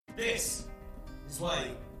This is why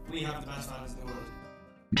we have the best fans in the world.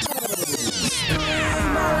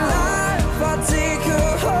 I'll take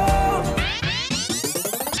her home,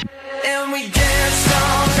 and we dance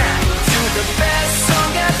all night to the best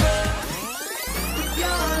song ever. With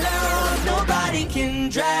your love, nobody can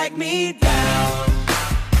drag me down.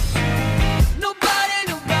 Nobody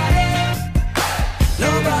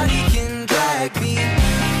can drag me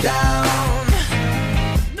down.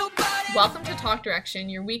 Welcome to Talk Direction,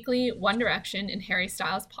 your weekly One Direction and Harry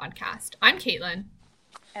Styles podcast. I'm Caitlin.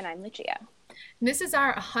 And I'm Lucia. And this is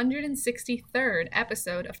our 163rd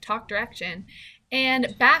episode of Talk Direction.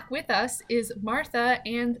 And back with us is Martha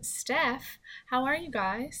and Steph. How are you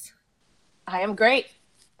guys? I am great.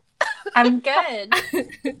 I'm good.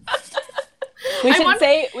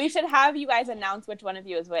 We should have you guys announce which one of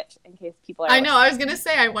you is which in case people are I know, I was going to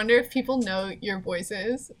say, I wonder if people know your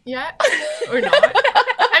voices yet or not.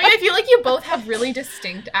 I mean, I feel like you both have really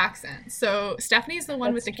distinct accents. So Stephanie's the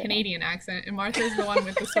one with the Canadian accent and Martha's the one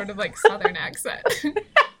with the sort of like Southern accent.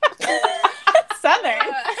 Southern?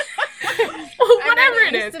 Whatever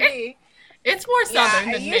it is. It's more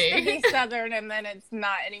Southern than me. It used to be Southern and then it's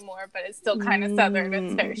not anymore, but it's still kind of Southern.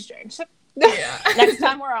 It's very strange. Yeah. Next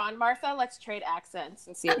time we're on, Martha, let's trade accents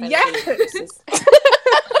and see if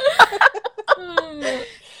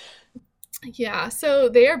Yeah, so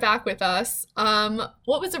they are back with us.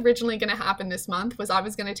 What was originally going to happen this month was I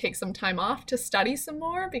was going to take some time off to study some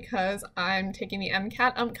more because I'm taking the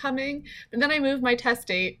MCAT upcoming, but then I moved my test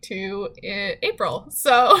date to April.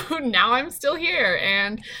 So now I'm still here,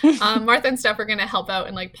 and Martha and Steph are going to help out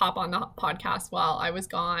and like pop on the podcast while I was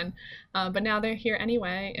gone. But now they're here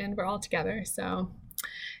anyway, and we're all together. So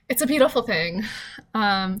it's a beautiful thing.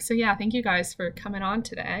 So yeah, thank you guys for coming on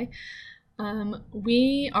today.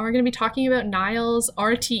 We are going to be talking about Niall's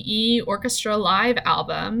RTE Orchestra Live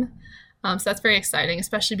album. So that's very exciting,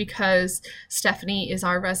 especially because Stephanie is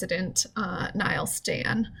our resident Niall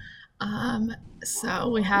stan. So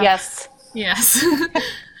we have... Yes.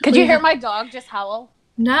 Could you hear my dog just howl?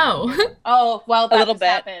 No. Oh, well, that a little just bit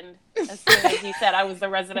happened as soon as you said I was the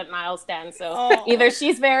resident Niall stan. So either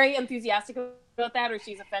she's very enthusiastic about that or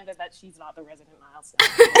she's offended that she's not the resident Niall stan.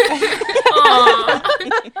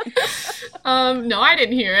 No, I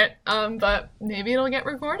didn't hear it. But maybe it'll get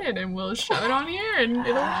recorded and we'll shove it on here and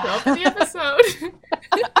it'll show up in the episode.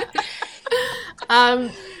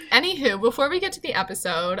 Anywho, before we get to the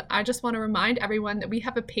episode, I just want to remind everyone that we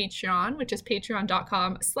have a Patreon, which is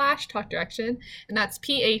patreon.com/talkdirection, and that's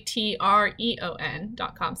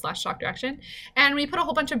patreon.com/talkdirection. And we put a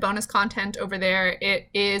whole bunch of bonus content over there. It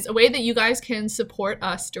is a way that you guys can support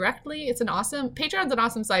us directly. Patreon's an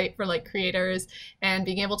awesome site for like creators and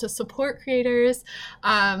being able to support creators,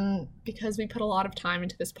 because we put a lot of time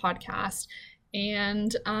into this podcast.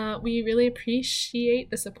 And we really appreciate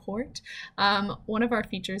the support. One of our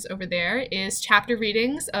features over there is chapter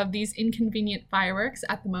readings of these Inconvenient Fireworks.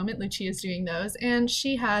 At the moment, Lucia is doing those, and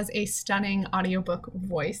she has a stunning audiobook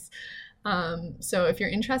voice. So if you're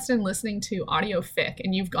interested in listening to audio fic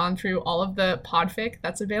and you've gone through all of the podfic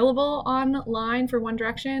that's available online for One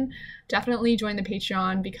Direction, definitely join the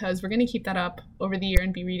Patreon because we're going to keep that up over the year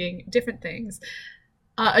and be reading different things.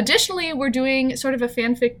 Additionally, we're doing sort of a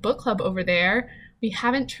fanfic book club over there. We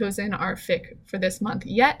haven't chosen our fic for this month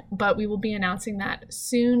yet, but we will be announcing that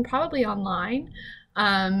soon, probably online,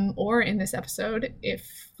 or in this episode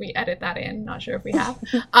if we edit that in. Not sure if we have.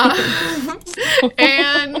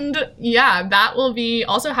 And yeah, that will be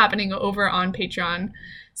also happening over on Patreon.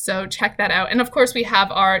 So check that out. And of course, we have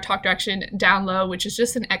our Talk Direction Down Low, which is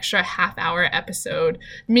just an extra half-hour episode,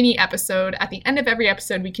 mini episode. At the end of every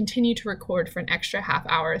episode, we continue to record for an extra half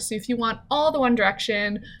hour. So if you want all the One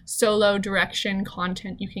Direction solo direction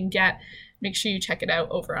content you can get, make sure you check it out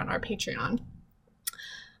over on our Patreon.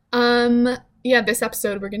 Yeah, this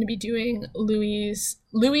episode we're going to be doing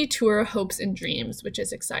Louis Tour Hopes and Dreams, which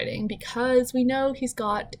is exciting because we know he's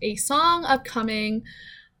got a song upcoming,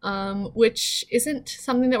 which isn't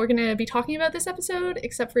something that we're going to be talking about this episode,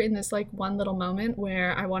 except for in this like one little moment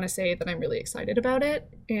where I want to say that I'm really excited about it.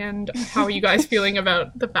 And how are you guys feeling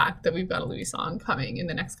about the fact that we've got a Louis song coming in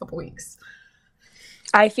the next couple weeks?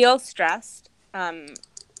 I feel stressed,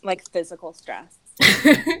 like physical stress.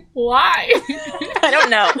 Why? I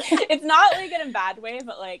don't know. It's not like in a bad way,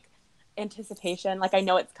 but like anticipation. Like I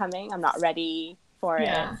know it's coming. I'm not ready for it.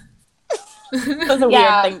 That's a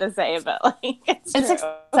weird thing to say, but like it's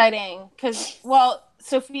exciting because, well,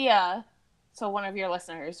 Sophia, so one of your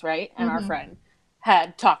listeners, right, and our friend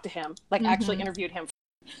had talked to him, like actually interviewed him.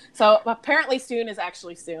 So apparently soon is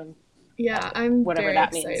actually soon. Yeah, I'm whatever very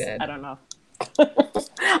that excited. means. I don't know.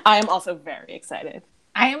 I am also very excited.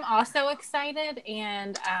 I am also excited,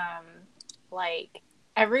 and like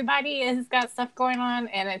everybody has got stuff going on,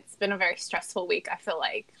 and it's been a very stressful week. I feel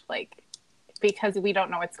like because we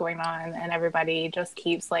don't know what's going on, and everybody just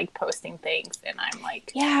keeps like posting things, and I'm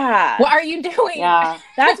like, yeah, what are you doing? Yeah,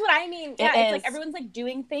 that's what I mean. Yeah, it's is. like everyone's like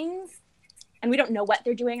doing things, and we don't know what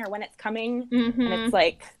they're doing or when it's coming, Mm-hmm. and it's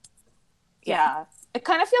like, Yeah. It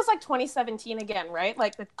kind of feels like 2017 again, right?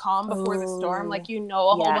 Like the calm before the storm. Like, you know,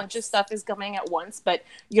 a whole Yes. bunch of stuff is coming at once, but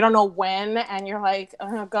you don't know when. And you're like,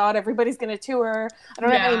 oh God, everybody's going to tour. I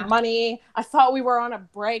don't have any money. I thought we were on a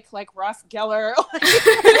break like Ross Geller.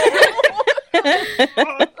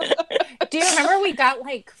 Do you remember we got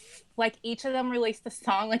like each of them released a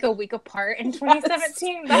song like a week apart in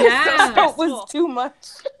 2017? That was too much.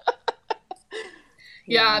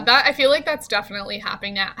 Yeah, that I feel like that's definitely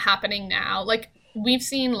happening now. Like, we've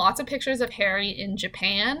seen lots of pictures of Harry in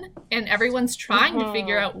Japan, and everyone's trying to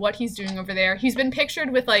figure out what he's doing over there. He's been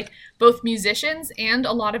pictured with like both musicians and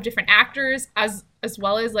a lot of different actors, as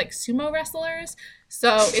well as like sumo wrestlers.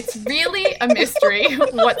 So it's really a mystery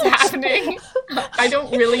what's happening. I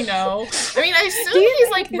don't really know. I mean, I assume he's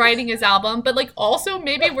like writing his album, but like also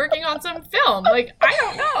maybe working on some film. Like, I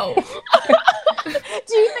don't know.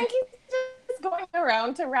 Do you think he's just going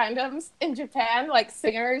around to randoms in Japan, like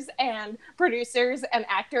singers and producers and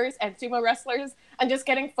actors and sumo wrestlers, and just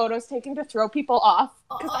getting photos taken to throw people off?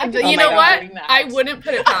 You know what? I wouldn't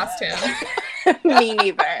put it past him. Me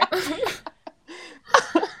neither.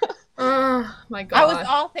 Oh my god. I was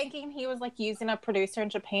all thinking he was like using a producer in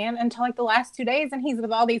Japan until like the last 2 days, and he's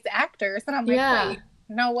with all these actors, and I'm like, wait,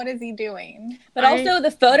 no, what is he doing? But also the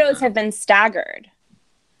photos have been staggered.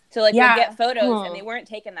 So like we'll get photos and they Hmm. weren't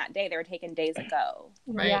taken that day, they were taken days ago.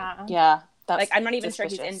 Right. Yeah. That's Like I'm not even sure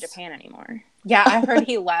he's in suspicious. Japan anymore. Yeah, I heard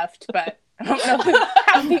he left, but I don't know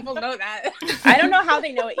how people know that. I don't know how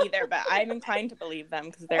they know it either, but I'm inclined to believe them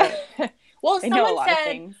because Well, they know a someone lot of said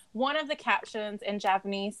things. one of the captions in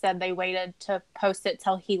Japanese said they waited to post it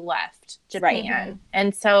till he left Japan. Right.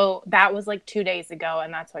 And so that was like 2 days ago,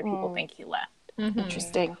 and that's why people think he left. Mm-hmm.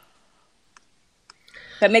 Interesting.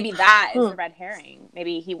 But maybe that is a red herring.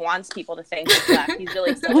 Maybe he wants people to think he's left. He's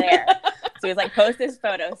really still there. So he's like, post this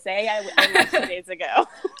photo. Say I left 2 days ago.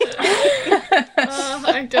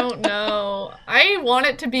 I don't know. I want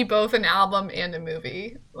it to be both an album and a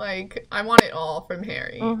movie. Like, I want it all from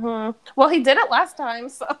Harry. Mm-hmm. Well, he did it last time,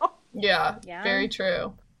 so Yeah, Yeah. very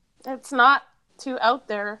true. it's not too out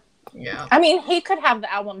there. Yeah. I mean, he could have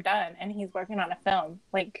the album done, and he's working on a film,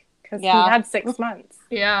 like, because Yeah. he had 6 months.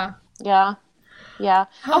 Yeah. Yeah.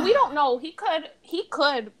 Oh, we don't know. He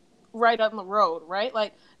could write on the road, right?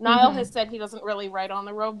 Like Niall has said he doesn't really write on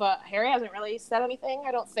the road, but Harry hasn't really said anything,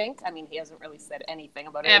 I don't think. I mean, he hasn't really said anything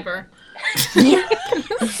about it. Ever.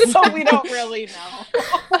 So we don't really know.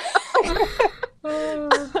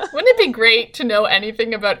 Wouldn't it be great to know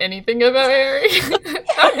anything about Harry?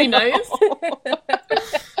 That'd be nice.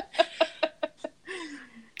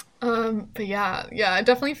 But yeah, it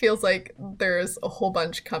definitely feels like there's a whole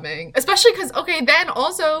bunch coming. Especially because, then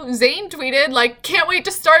also Zayn tweeted, like, can't wait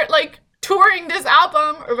to start, like, touring this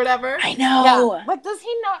album or whatever. I know. Yeah. But does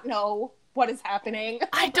he not know what is happening?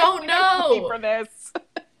 I don't Pay know. for this.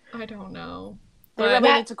 I don't know. They But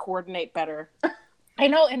really need to coordinate better. I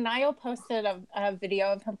know, and Niall posted a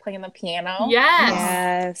video of him playing the piano.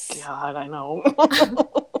 yes. God, I know.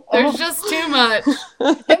 There's just too much.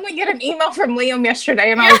 Then we get an email from Liam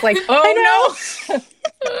yesterday, and I was like, oh no.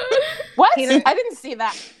 What? He didn't- I didn't see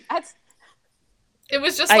that. That's It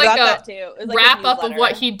was just I like got a that too. It was like a wrap up of newsletter.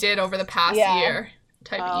 what he did over the past Yeah. year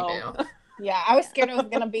type Oh. email. Yeah, I was scared it was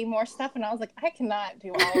going to be more stuff, and I was like, I cannot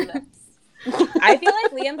do all of this. I feel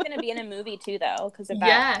like Liam's gonna be in a movie too, though, because of that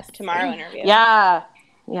Yes. Tomorrow interview. yeah.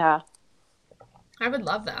 I would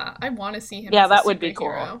love that. I want to see him. Yeah, as a that would be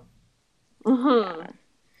superhero. Mm-hmm.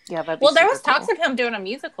 Yeah, that'd be Well, there was super talks cool. of him doing a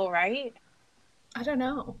musical, right? I don't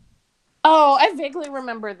know. Oh, I vaguely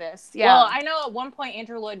remember this. Yeah. Well, I know at one point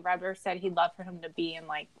Andrew Lloyd Webber said he'd love for him to be in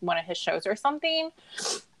like one of his shows or something.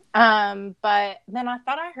 But then I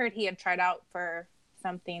thought I heard he had tried out for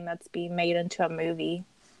something that's being made into a movie.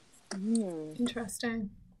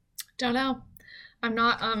 Interesting. Don't know. I'm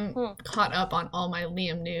not caught up on all my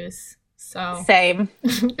Liam news. So Same.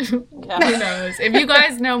 who knows? If you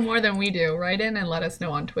guys know more than we do, write in and let us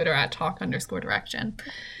know on Twitter at @talk_direction.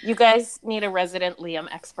 You guys need a resident Liam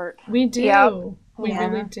expert. We do. Yep. We Yeah.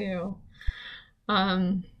 really do.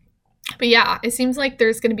 But yeah, it seems like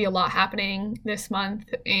there's going to be a lot happening this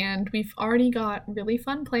month, and we've already got really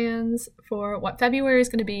fun plans for what February is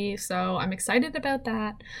going to be. So I'm excited about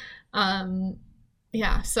that.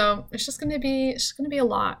 Yeah, so it's just going to be a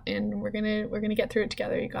lot, and we're gonna get through it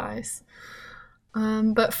together, you guys.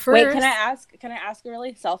 But first, wait, can I ask a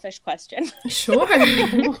really selfish question? Sure.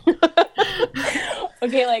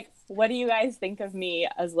 Okay, like, what do you guys think of me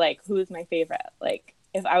as, like, who's my favorite? Like,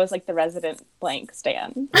 if I was, like, the resident blank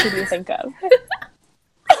stan, who do you think of?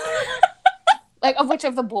 Like, of which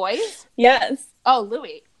of the boys? Yes. Oh,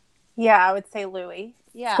 Louis. Yeah, I would say Louis.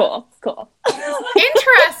 Yeah. Cool.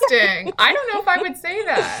 Interesting. I don't know if I would say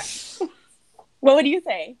that. What would you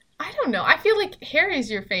say? I don't know. I feel like Harry's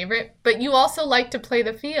your favorite, but you also like to play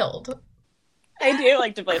the field. I do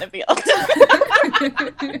like to play the field.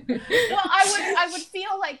 Well, I would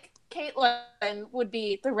feel like Caitlin would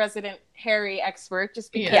be the resident Harry expert,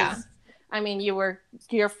 just because. Yeah. I mean, you were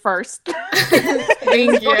your first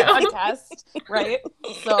Thank you. contest, right?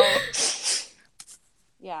 So,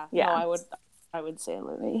 yeah. Yeah. No, I would say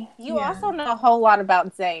Louis. You Yeah. also know a whole lot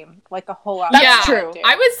about Zayn, like a whole lot. Yeah, true.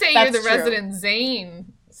 I would say That's you're the true. resident Zayn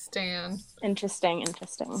stan. Interesting. And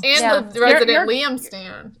Yeah. the resident Liam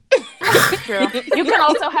stan. True. You can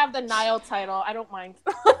also have the Niall title. I don't mind.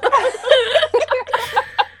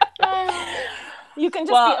 You can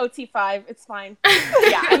just be OT5. It's fine.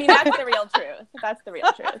 Yeah, I mean, that's the real truth. That's the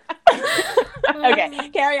real truth. Okay,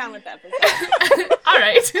 carry on with the episode. All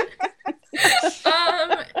right.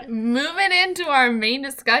 Moving into our main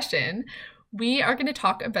discussion, we are going to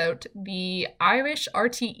talk about the Irish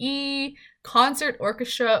RTE Concert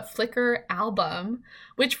Orchestra Flicker album,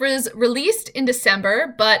 which was released in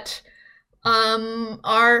December, but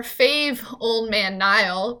our fave old man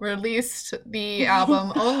Niall released the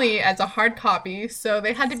album only as a hard copy, so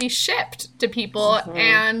they had to be shipped to people,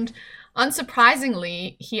 and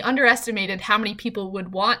unsurprisingly, he underestimated how many people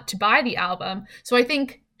would want to buy the album. So I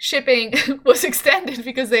think shipping was extended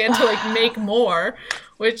because they had to like make more,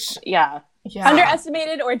 which Yeah.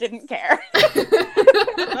 Underestimated or didn't care. I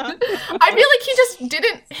feel like he just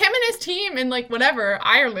didn't, him and his team in like whatever,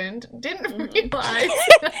 Ireland, didn't realize.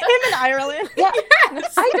 Him in Ireland. Yeah.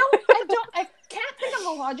 Yes. I can't think of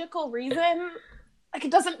a logical reason. Like,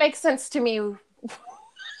 it doesn't make sense to me.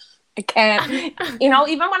 I can't.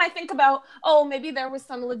 Even when I think about, maybe there was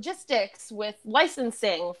some logistics with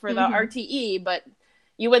licensing for the RTE, but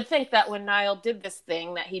you would think that when Niall did this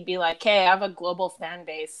thing that he'd be like, hey, I have a global fan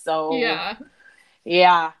base, so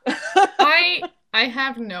Yeah. I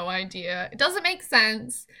have no idea. It doesn't make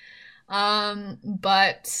sense.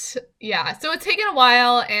 But yeah, so it's taken a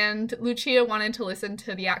while, and Lucia wanted to listen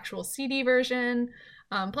to the actual CD version.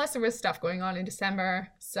 Plus there was stuff going on in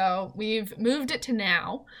December, so we've moved it to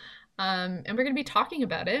now. And we're going to be talking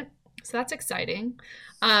about it. So that's exciting.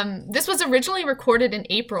 This was originally recorded in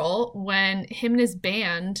April when him and his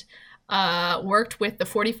band worked with the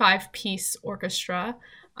 45-piece orchestra.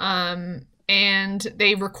 And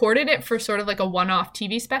they recorded it for sort of like a one-off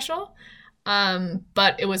TV special.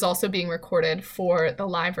 But it was also being recorded for the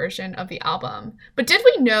live version of the album. But did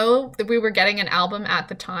we know that we were getting an album at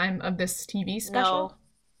the time of this TV special?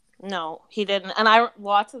 No, he didn't. And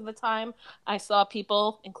lots of the time, I saw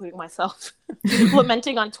people, including myself,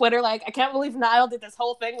 lamenting on Twitter, like, I can't believe Niall did this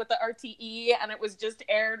whole thing with the RTE, and it was just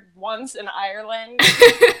aired once in Ireland.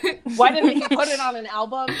 Why didn't he put it on an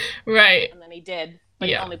album? Right. And then he did, but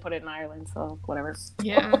he only put it in Ireland, so whatever.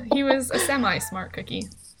 Yeah, he was a semi-smart cookie.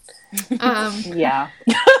 Yeah.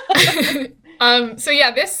 So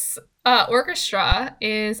yeah, this orchestra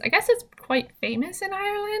is, I guess it's quite famous in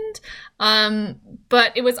Ireland,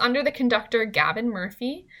 but it was under the conductor Gavin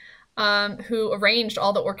Murphy, who arranged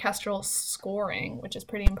all the orchestral scoring, which is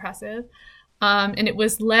pretty impressive. And it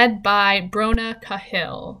was led by Brona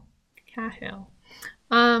Cahill.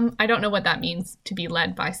 I don't know what that means, to be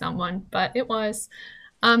led by someone, but it was.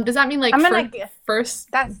 Does that mean like I'm gonna guess first?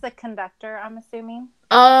 That's the conductor, I'm assuming.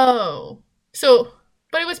 Oh,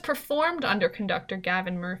 but it was performed under conductor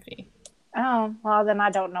Gavin Murphy. Oh, well, then I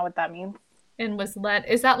don't know what that means. And was led.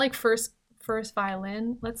 Is that like first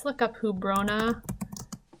violin? Let's look up who Brona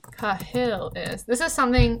Cahill is. This is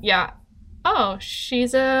something. Yeah. Oh,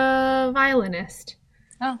 she's a violinist.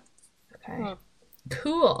 Oh. Okay.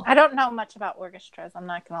 Cool. I don't know much about orchestras, I'm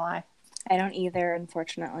not gonna lie. I don't either,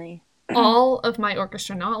 unfortunately. All of my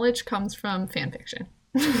orchestra knowledge comes from fan fiction.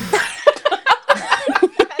 That's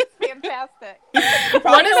fantastic.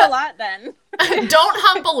 What is a lot then? Don't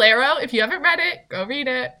Hum Bolero. If you haven't read it, go read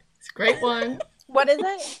it. It's a great one. What is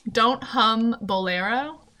it? Don't Hum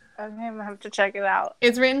Bolero. Okay, I'm gonna have to check it out.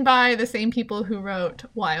 It's written by the same people who wrote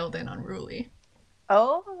Wild and Unruly.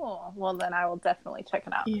 Oh, well then I will definitely check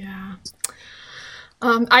it out. Yeah.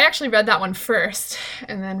 I actually read that one first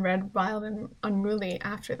and then read Wild and Unruly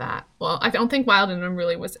after that. Well, I don't think Wild and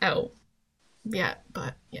Unruly was out yet,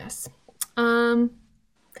 but yes.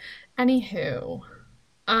 Anywho.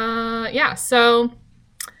 Yeah, so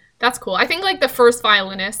That's cool. I think like the first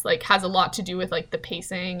violinist like has a lot to do with like the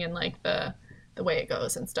pacing and like the way it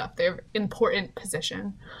goes and stuff. They're important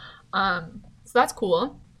position. So that's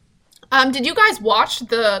cool. Did you guys watch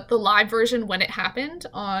the live version when it happened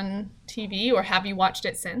on TV, or have you watched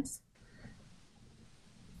it since?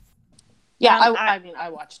 Yeah, I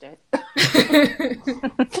watched it.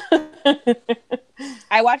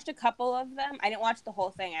 I watched a couple of them. I didn't watch the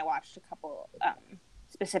whole thing. I watched a couple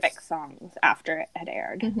specific songs after it had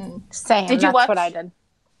aired. Mm-hmm. Same. That's what I did.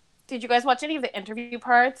 Did you guys watch any of the interview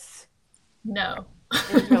parts? No.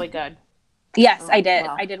 It was really good. Yes, I did.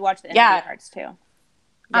 Wow. I did watch the interview parts too.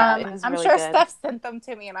 Yeah, I'm really sure good. Steph sent them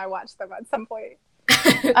to me and I watched them at some point.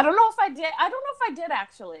 I don't know if I did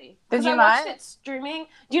actually. Did you I watched it streaming.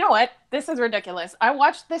 Do you know what? This is ridiculous. I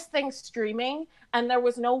watched this thing streaming and there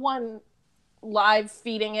was no one live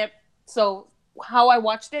feeding it. So how I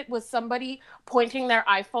watched it was somebody pointing their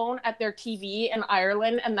iPhone at their TV in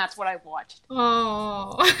Ireland, and that's what I watched.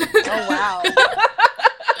 Oh. Oh wow.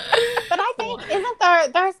 But I think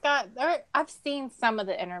I've seen some of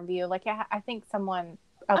the interview. Like I think someone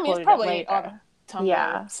uploaded it's probably it on later.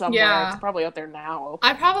 Tumblr somewhere. Yeah. It's probably out there now.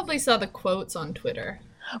 I probably saw the quotes on Twitter.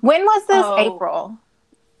 When was this? April.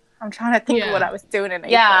 I'm trying to think of what I was doing in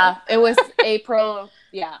April. Yeah, it was April.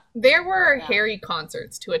 Yeah. There were Harry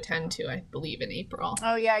concerts to attend to, I believe, in April.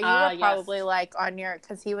 Oh, yeah. You were probably like on Europe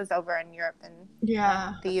because he was over in Europe and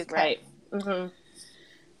the UK. Right. Mm-hmm.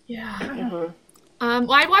 Yeah. Mm-hmm.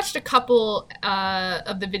 Well, I watched a couple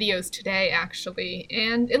of the videos today, actually,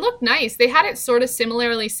 and it looked nice. They had it sort of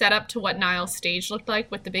similarly set up to what Niall's stage looked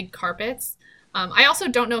like with the big carpets. I also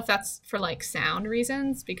don't know if that's for, like, sound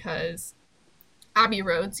reasons, because Abbey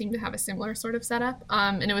Road seemed to have a similar sort of setup.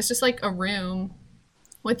 And it was just, like, a room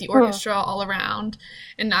with the orchestra all around,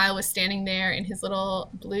 and Niall was standing there in his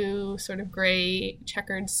little blue, sort of gray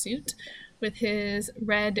checkered suit with his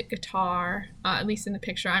red guitar, at least in the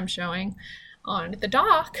picture I'm showing, on the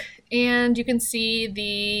dock, and you can see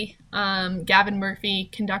the Gavin Murphy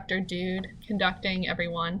conductor dude conducting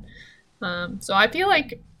everyone. So I feel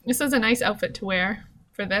like this is a nice outfit to wear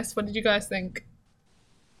for this. What did you guys think?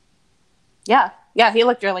 Yeah, he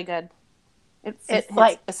looked really good. It's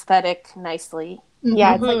like aesthetic nicely.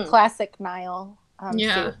 Yeah, it's like classic Niall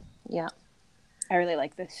suit. Yeah. I really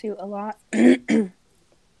like this suit a lot. And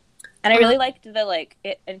I really liked the, like,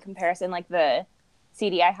 it in comparison, like, the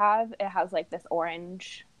CD I have, it has, like, this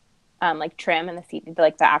orange, like, trim, and the CD,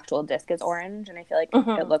 like, the actual disc is orange, and I feel like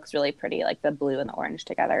it looks really pretty, like, the blue and the orange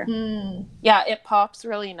together. Yeah, it pops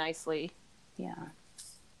really nicely.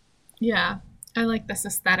 Yeah, I like this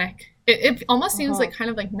aesthetic. It almost seems like kind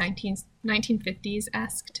of like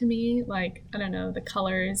 1950s-esque to me. Like, I don't know, the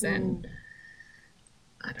colors and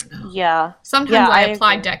I don't know. Yeah. Sometimes I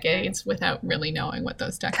apply decades without really knowing what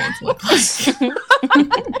those decades look like.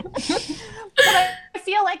 But I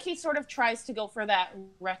feel like he sort of tries to go for that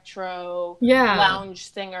retro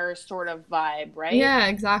lounge singer sort of vibe, right? Yeah,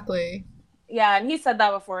 exactly. Yeah, and he said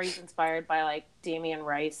that before. He's inspired by, like, Damien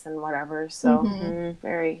Rice and whatever. So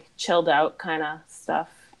very chilled out kind of stuff.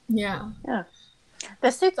 Yeah.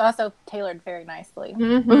 The suit's also tailored very nicely.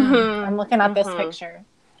 I'm looking at this picture.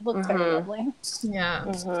 It looks very lovely.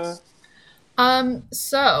 Yeah.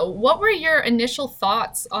 So what were your initial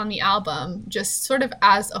thoughts on the album, just sort of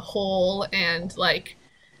as a whole, and like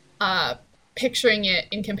picturing it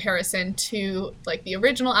in comparison to like the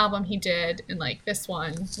original album he did and like this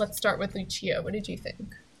one? Let's start with Lucia. What did you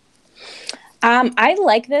think? I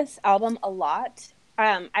like this album a lot.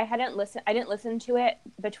 I didn't listen to it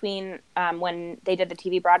between when they did the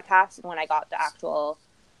TV broadcast and when I got the actual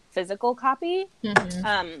physical copy.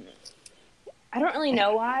 I don't really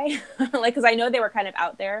know why, like, because I know they were kind of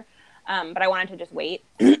out there, but I wanted to just wait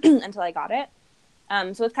until I got it.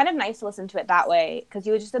 So it's kind of nice to listen to it that way, because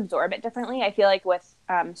you would just absorb it differently. I feel like with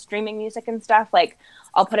streaming music and stuff, like,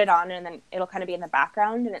 I'll put it on and then it'll kind of be in the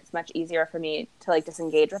background, and it's much easier for me to, like,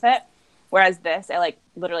 disengage with it. Whereas this, I, like,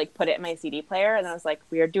 literally put it in my CD player, and I was like,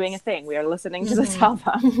 we are doing a thing. We are listening to this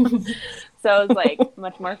album. So I was, like,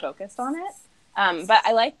 much more focused on it. But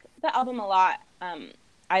I like the album a lot.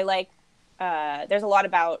 I like, there's a lot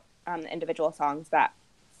about the individual songs that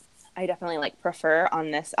I definitely, like, prefer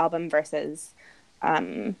on this album versus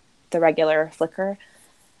the regular Flicker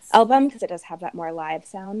album, because it does have that more live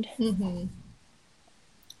sound.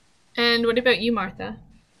 And what about you, Martha?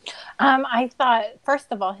 I thought, first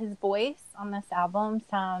of all, his voice on this album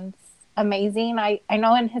sounds amazing. I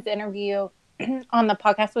know in his interview on the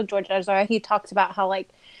podcast with George Ezra, he talked about how, like,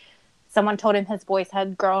 someone told him his voice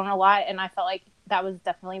had grown a lot, and I felt like that was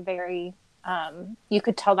definitely very, you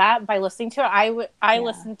could tell that by listening to it. I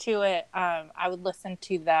listened to it, I would listen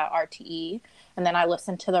to the RTE and then I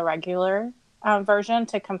listened to the regular version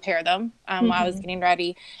to compare them while I was getting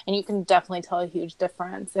ready, and you can definitely tell a huge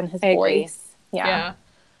difference in his voice. Yeah.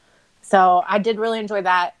 So I did really enjoy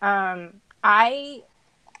that. I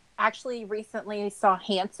actually recently saw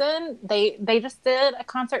Hanson. They just did a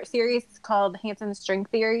concert series called Hanson String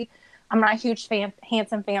Theory. I'm not a huge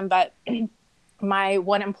Hanson fan, but my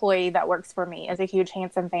one employee that works for me is a huge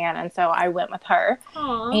Hanson fan, and so I went with her.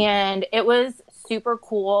 Aww. And it was super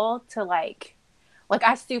cool to like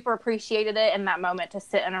I super appreciated it in that moment to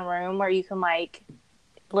sit in a room where you can like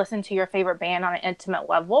listen to your favorite band on an intimate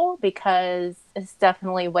level, because it's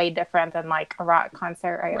definitely way different than like a rock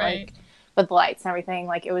concert, right? Like with lights and everything.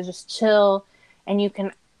 Like it was just chill, and you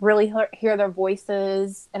can really hear their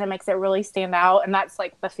voices, and it makes it really stand out. And that's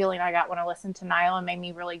like the feeling I got when I listened to Niall, and made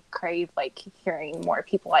me really crave like hearing more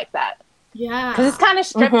people like that. Yeah, because it's kind of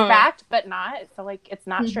stripped back, but not. So like it's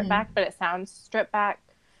not stripped back, but it sounds stripped back.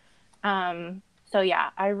 So yeah,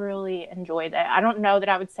 I really enjoyed it. I don't know that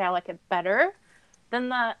I would say I like it better than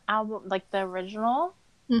the album, like the original,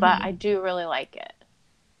 but I do really like it.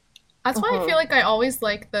 That's why I feel like I always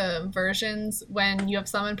like the versions when you have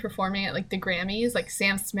someone performing at like the Grammys, like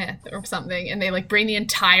Sam Smith or something, and they like bring the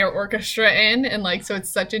entire orchestra in, and like so it's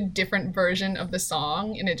such a different version of the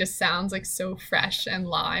song, and it just sounds like so fresh and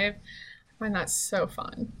live. I find that so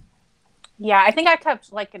fun. Yeah, I think I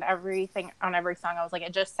kept like in everything on every song. I was like,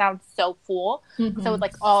 it just sounds so full. So with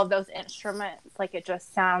like all of those instruments, like it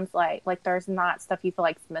just sounds like there's not stuff you feel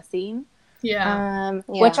like's missing.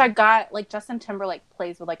 Which I got, like Justin Timberlake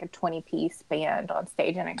plays with like a 20-piece band on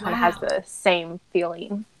stage, and it kind of has the same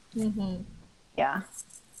feeling. Yeah.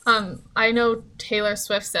 I know Taylor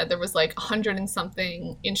Swift said there was like 100 and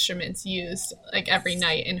something instruments used like every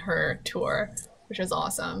night in her tour, which is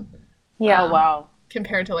awesome. Yeah, wow.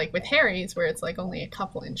 Compared to like with Harry's, where it's like only a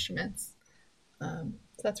couple instruments. So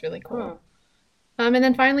that's really cool. And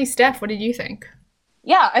then finally, Steph, what did you think?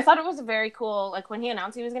 Yeah, I thought it was a very cool, like when he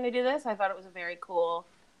announced he was going to do this, I thought it was a very cool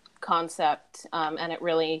concept, and it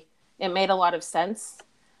made a lot of sense.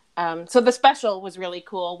 So the special was really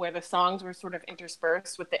cool, where the songs were sort of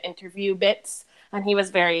interspersed with the interview bits, and he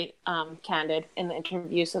was very candid in the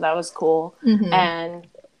interview, so that was cool. And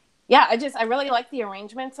yeah, I really like the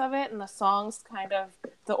arrangements of it, and the songs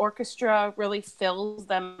the orchestra really fills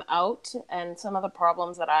them out, and some of the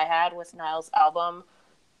problems that I had with Niall's album,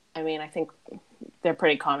 I mean, I think they're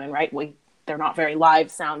pretty common, right? They're not very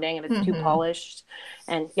live sounding, and it's too polished.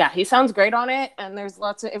 And yeah, he sounds great on it, and there's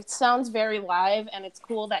it sounds very live, and it's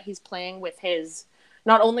cool that he's playing with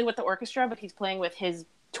not only with the orchestra, but he's playing with his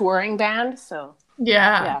touring band. So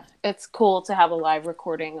yeah, it's cool to have a live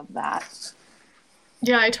recording of that.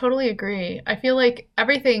 Yeah, I totally agree. I feel like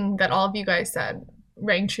everything that all of you guys said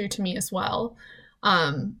rang true to me as well.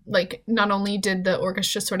 Like not only did the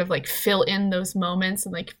orchestra sort of like fill in those moments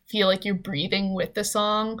and like feel like you're breathing with the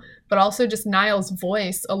song, but also just Niall's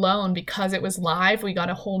voice alone, because it was live, we got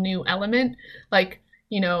a whole new element. Like,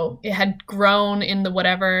 you know, it had grown in the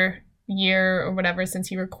whatever year or whatever since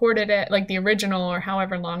he recorded it, like the original or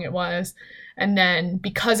however long it was. And then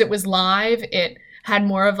because it was live, it had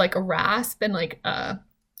more of like a rasp and like a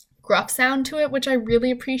gruff sound to it, which I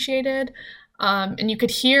really appreciated. And you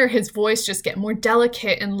could hear his voice just get more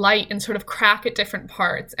delicate and light and sort of crack at different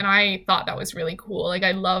parts. And I thought that was really cool. Like,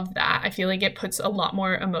 I love that. I feel like it puts a lot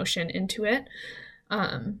more emotion into it.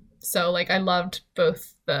 So like I loved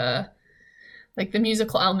both the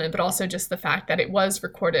musical element, but also just the fact that it was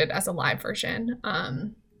recorded as a live version.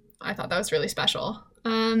 I thought that was really special.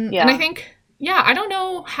 And I think, I don't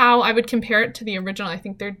know how I would compare it to the original. I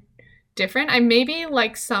think they're different. I maybe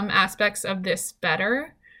like some aspects of this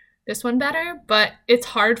one better, but it's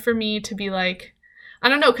hard for me to be like, I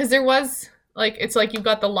don't know, because there was like, it's like you've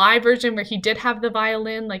got the live version where he did have the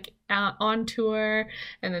violin like on tour,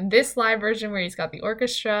 and then this live version where he's got the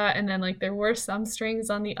orchestra, and then like there were some strings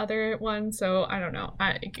on the other one, so I don't know,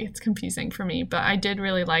 it's confusing for me, but I did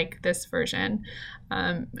really like this version,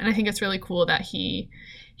 and I think it's really cool that he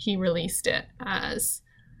released it as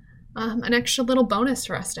an extra little bonus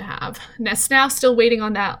for us to have. Now still waiting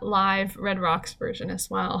on that live Red Rocks version as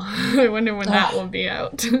well. I wonder when that will be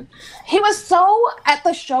out. He was so, at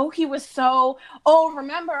the show,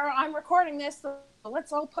 remember, I'm recording this, so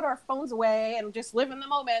let's all put our phones away and just live in the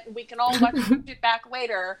moment, and we can all watch it back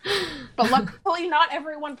later. But luckily not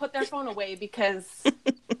everyone put their phone away, because you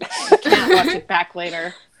can't watch it back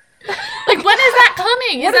later. Like, when is that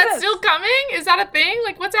coming? Is that still coming? Is that a thing?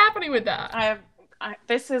 Like, what's happening with that?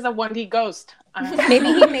 This is a 1D ghost. Maybe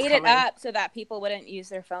he made it Coming. up so that people wouldn't use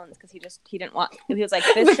their phones because he didn't want. He was like,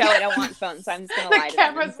 this show I don't want phones, so I'm just gonna lie The to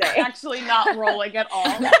them and camera's say actually not rolling at all.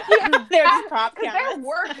 they're just prop Because cameras. there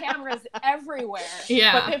were cameras everywhere.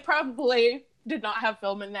 Yeah. But they probably did not have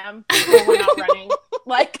film in them. Or were not running.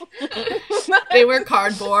 Like, They were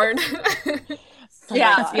cardboard.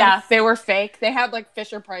 yeah, they were fake. They had like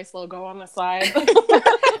Fisher Price logo on the side.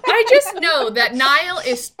 I just know that Niall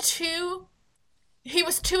he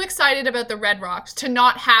was too excited about the Red Rocks to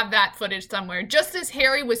not have that footage somewhere. Just as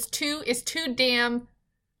Harry is too damn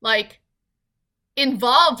like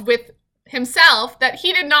involved with himself that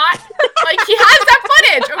he did not like he has that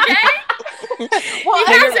footage, okay? Well,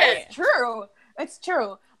 He has it's it. true. It's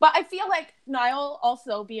true. But I feel like Niall,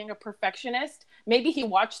 also being a perfectionist, maybe he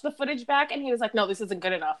watched the footage back and he was like, "No, this isn't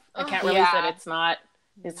good enough. I can't release Yeah. it.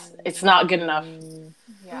 It's not good enough."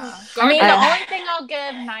 Yeah. Garbage. I mean, the only thing I'll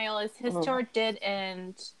give Niall is his tour did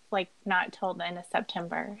end like not till the end of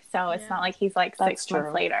September, so it's not like he's like That's 6 months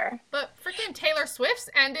true. later. But freaking Taylor Swift's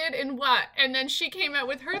ended in what? And then she came out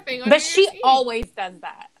with her thing on But New she Year's Eve. always does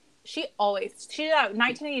that. She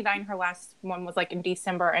 1989. Her last one was like in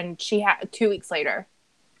December, and she had 2 weeks later.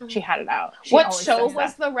 She had it out. She What always show does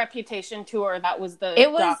was that. the Reputation tour? That was the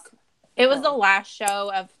It was. doc. It was the last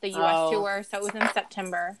show of the U.S. Oh. tour, so it was in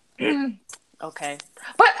September. Okay.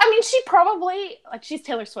 But I mean, she probably, like, she's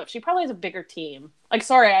Taylor Swift. She probably has a bigger team. Like,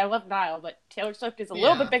 sorry, I love Niall, but Taylor Swift is a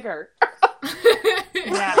little bit bigger.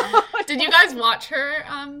 Yeah, Did you guys watch her?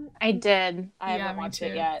 I did. I Yeah, haven't me watched too.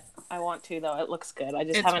 it yet. I want to, though. It looks good. I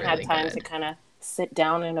just It's haven't really had time good. to kind of sit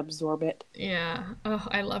down and absorb it. Yeah. Oh,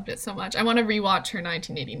 I loved it so much. I want to rewatch her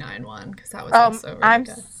 1989 one because that was also really I'm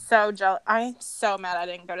good. so jealous. I'm so mad I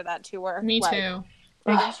didn't go to that tour. Me Like, too.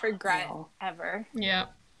 Biggest regret no. ever. Yeah.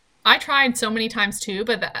 I tried so many times too,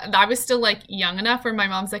 but I was still like young enough where my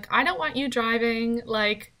mom's like, I don't want you driving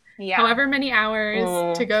like Yeah. however many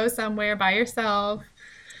hours to go somewhere by yourself.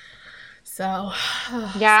 So,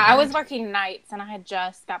 Yeah, I sad. was working nights and I had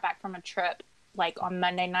just got back from a trip like on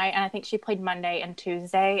Monday night, and I think she played Monday and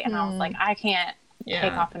Tuesday, and I was like, I can't take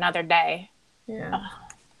Yeah. off another day. Yeah.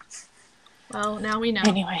 Well, now we know.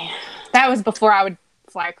 Anyway, that was before I would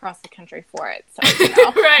fly across the country for it. So, you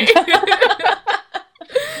know. Right.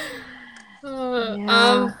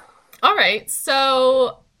 Yeah. All right.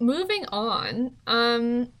 So moving on.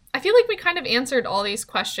 I feel like we kind of answered all these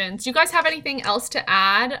questions. Do you guys have anything else to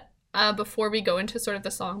add before we go into sort of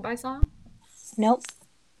the song by song? Nope.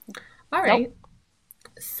 All right.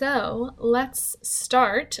 So let's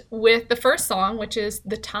start with the first song, which is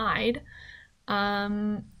 "The Tide."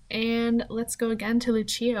 And let's go again to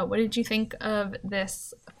Lucia. What did you think of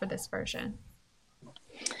this for this version?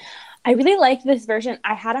 I really liked this version.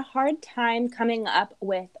 I had a hard time coming up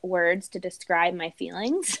with words to describe my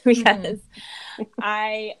feelings because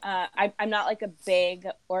I'm not like a big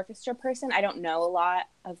orchestra person. I don't know a lot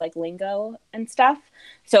of like lingo and stuff.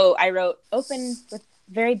 So I wrote "open with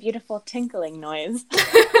very beautiful tinkling noise."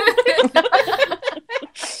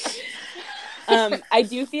 I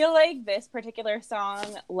do feel like this particular song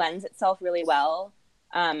lends itself really well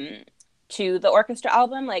to the orchestra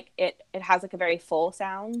album. Like it has like a very full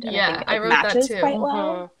sound, and I think I it wrote that matches too. quite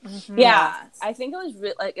well. Yeah, I think it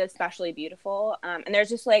was like especially beautiful. And there's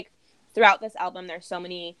just like throughout this album, there's so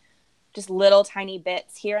many just little tiny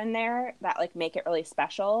bits here and there that like make it really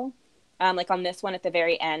special. Like on this one at the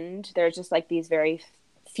very end, there's just like these very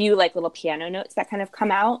few like little piano notes that kind of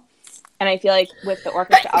come out. And I feel like with the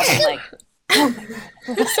orchestra album, like, oh my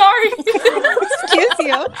God. Sorry. Excuse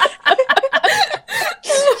you.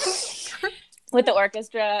 With the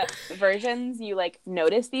orchestra versions, you like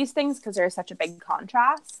notice these things because there's such a big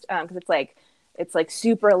contrast. Because it's like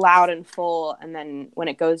super loud and full, and then when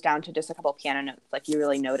it goes down to just a couple piano notes, like you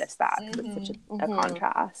really notice that because it's such a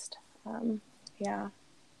contrast. Yeah.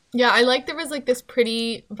 Yeah, I like there was like this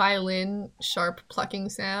pretty violin sharp plucking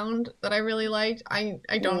sound that I really liked. I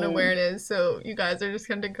don't know where it is, so you guys are just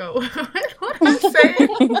going to go what I'm saying.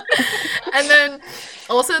 And then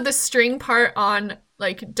also the string part on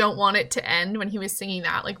like "Don't Want It to End" when he was singing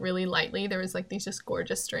that like really lightly, there was like these just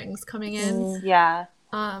gorgeous strings coming in. Yeah.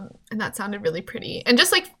 And that sounded really pretty. And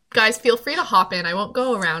just like guys, feel free to hop in. I won't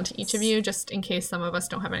go around to each of you just in case some of us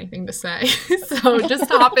don't have anything to say. So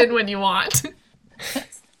just hop in when you want.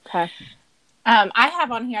 Okay. I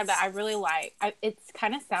have on here that I really like. It's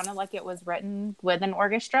kind of sounded like it was written with an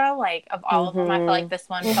orchestra. Like of all of them, I feel like this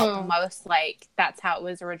one felt the most like that's how it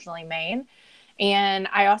was originally made. And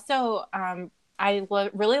I also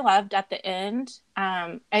really loved at the end.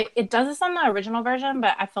 It does this on the original version,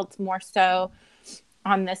 but I felt more so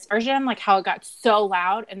on this version, like how it got so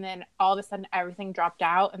loud, and then all of a sudden everything dropped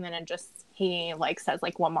out, and then he like says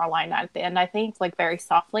like one more line at the end, I think, like very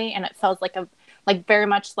softly, and it feels like very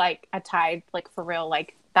much like a tide, like for real,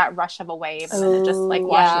 like that rush of a wave, and then it just like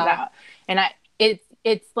washes out. And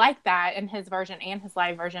it's like that in his version and his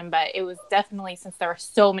live version, but it was definitely, since there were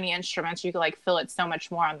so many instruments, you could like feel it so much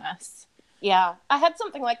more on this. Yeah, I had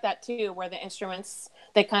something like that too, where the instruments,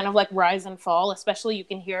 they kind of like rise and fall, especially you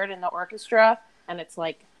can hear it in the orchestra, and it's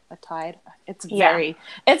like a tide. It's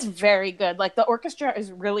very good. Like the orchestra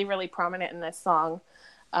is really, really prominent in this song.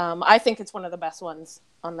 I think it's one of the best ones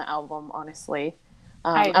on the album, honestly.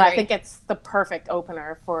 And I think it's the perfect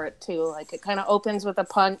opener for it too. Like it kind of opens with a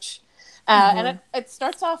punch, and it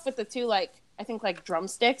starts off with the two, like, I think like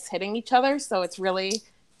drumsticks hitting each other, so it's really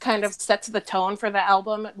kind of sets the tone for the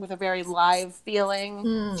album with a very live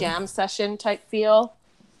feeling, jam session type feel.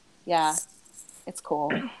 Yeah, it's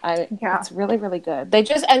cool. It's really, really good.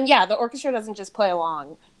 The orchestra doesn't just play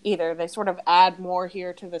along either. They sort of add more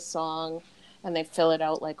here to the song, and they fill it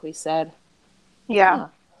out, like we said. Yeah,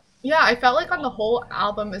 I felt like on the whole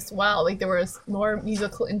album as well, like there was more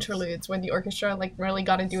musical interludes when the orchestra like really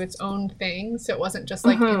got to do its own thing, so it wasn't just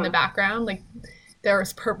like in the background. Like there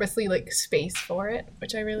was purposely like space for it,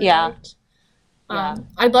 which I really liked.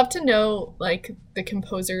 I'd love to know like the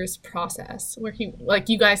composer's process, where he, like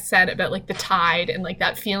you guys said about like the tide and like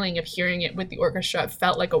that feeling of hearing it with the orchestra, it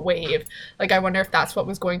felt like a wave. Like I wonder if that's what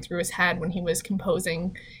was going through his head when he was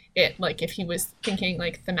composing it, like if he was thinking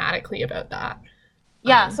like thematically about that.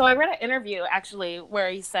 So I read an interview actually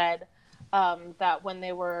where he said that when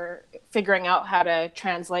they were figuring out how to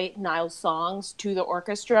translate Niall's songs to the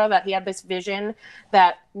orchestra, that he had this vision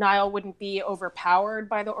that Niall wouldn't be overpowered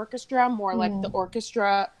by the orchestra, more like the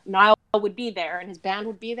orchestra, Niall would be there and his band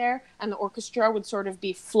would be there, and the orchestra would sort of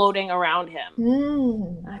be floating around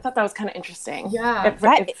him. I thought that was kind of interesting. Yeah.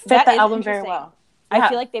 It fit the album very well. I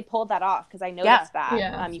feel like they pulled that off, because I noticed that.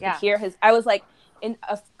 Yeah. You could hear his, I was like, in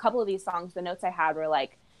a couple of these songs, the notes I had were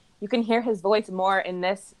like, you can hear his voice more in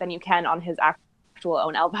this than you can on his actual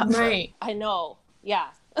own album. Right. I know. Yeah.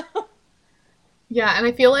 Yeah, and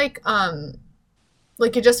I feel like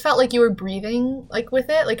it just felt like you were breathing like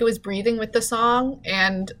with it, like it was breathing with the song,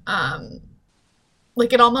 and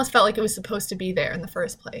like it almost felt like it was supposed to be there in the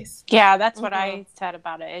first place. Yeah, that's what I said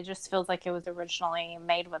about it. It just feels like it was originally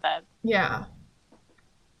made with it. Yeah.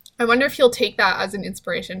 I wonder if he'll take that as an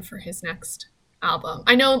inspiration for his next album.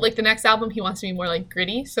 I know like the next album he wants to be more like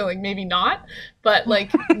gritty, so like maybe not, but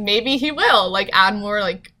like maybe he will like add more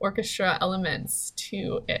like orchestra elements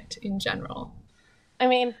to it in general. I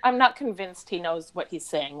mean, I'm not convinced he knows what he's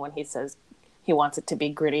saying when he says he wants it to be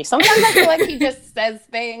gritty. Sometimes I feel like he just says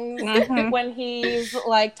things when he's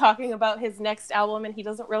like talking about his next album and he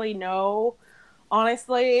doesn't really know,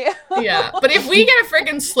 honestly. Yeah, but if we get a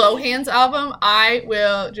freaking Slow Hands album, I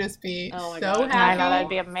will just be so happy. I know, that'd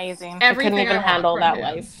be amazing. Everything I couldn't even handle that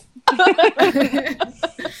life.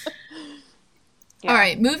 All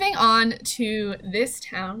right, moving on to This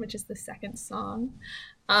Town, which is the second song.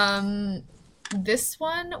 This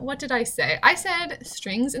one, what did I say? I said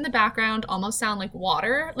strings in the background almost sound like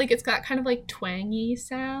water. Like it's got kind of like twangy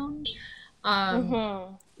sound,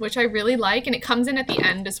 which I really like. And it comes in at the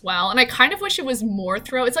end as well. And I kind of wish it was more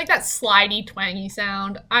throat. It's like that slidey, twangy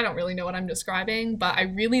sound. I don't really know what I'm describing, but I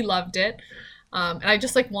really loved it. And I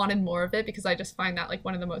just like wanted more of it because I just find that like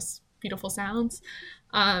one of the most beautiful sounds.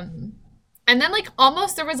 And then like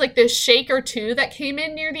almost there was like this shake or two that came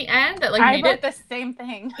in near the end that like made it the same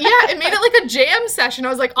thing. Yeah, it made it like a jam session. I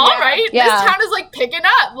was like, all right, this town is like picking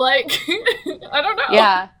up. Like I don't know.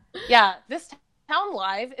 Yeah. This town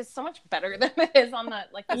live is so much better than it is on the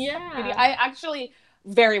like the studio. I actually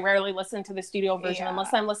very rarely listen to the studio version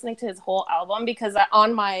unless I'm listening to his whole album, because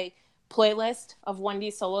on my playlist of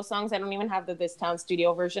 1D solo songs, I don't even have the This Town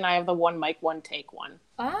studio version. I have the one mic, one take one.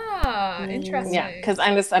 Interesting. Yeah, because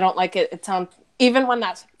I don't like it. It sounds, even when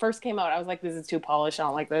that first came out, I was like, this is too polished. I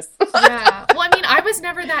don't like this. Yeah. Well, I mean, I was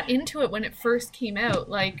never that into it when it first came out.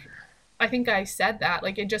 Like, I think I said that.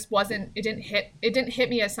 Like, it just wasn't. It didn't hit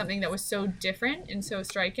me as something that was so different and so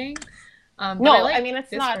striking. No, I mean, it's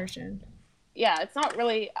this not. Version. Yeah, it's not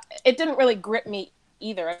really. It didn't really grip me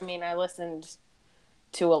either. I mean, I listened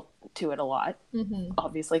to it a lot,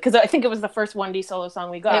 obviously, because I think it was the first 1D solo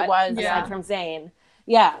song we got. It was, aside from Zayn.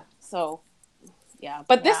 Yeah. So, yeah,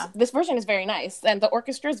 but this version is very nice, and the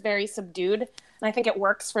orchestra is very subdued, and I think it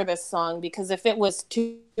works for this song, because if it was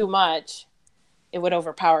too much, it would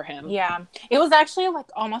overpower him. Yeah, it was actually like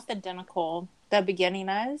almost identical. The beginning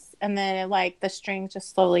is, and then like the strings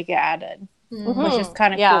just slowly get added, which is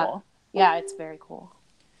kind of cool. Yeah, it's very cool.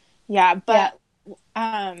 Yeah, but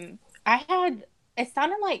I had it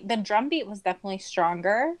sounded like the drum beat was definitely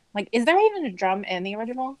stronger. Like, is there even a drum in the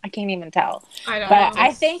original? I can't even tell. I don't But know.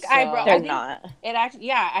 I think I brought. They're I think not. it actually.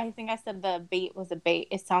 Yeah, I think I said the beat was a bass.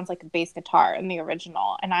 It sounds like a bass guitar in the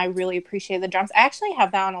original, and I really appreciate the drums. I actually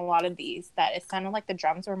have that on a lot of these. That it sounded like the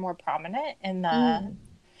drums were more prominent in the,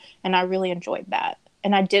 and I really enjoyed that.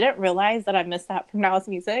 And I didn't realize that I missed that from Niall's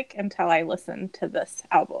music until I listened to this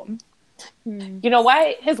album. You know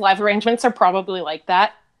why his live arrangements are probably like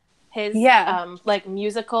that? His like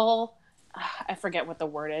musical, I forget what the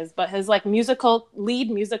word is, but his like lead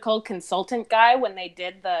musical consultant guy when they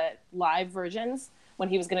did the live versions when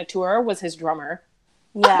he was going to tour was his drummer.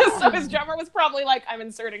 Yeah. So his drummer was probably like, I'm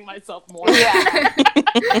inserting myself more. Yeah,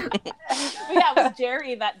 But yeah, it was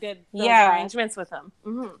Jerry that did those arrangements with him.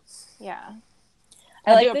 Mm-hmm. yeah.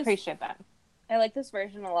 I do like appreciate that. I like this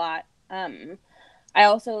version a lot. I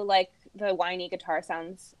also like the whiny guitar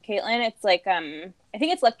sounds, Caitlin. It's like I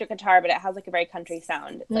think it's electric guitar, but it has like a very country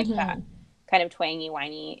sound. It's like that kind of twangy,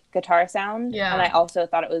 whiny guitar sound. Yeah. And I also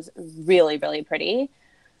thought it was really, really pretty.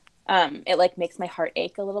 It like makes my heart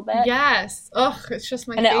ache a little bit. Yes. Ugh, it's just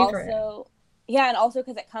my And favorite. it also, and also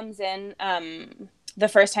because it comes in the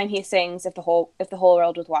first time he sings "If the Whole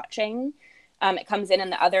World Was Watching," it comes in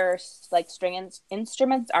and the other like string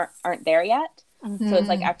instruments aren't there yet. So it's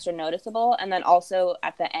like extra noticeable. And then also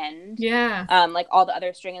at the end, like all the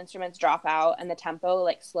other string instruments drop out and the tempo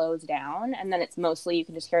like slows down. And then it's mostly, you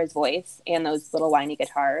can just hear his voice and those little whiny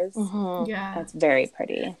guitars. Yeah. That's very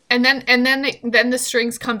pretty. And then the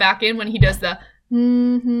strings come back in when he does the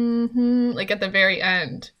like at the very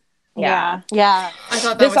end. Yeah. I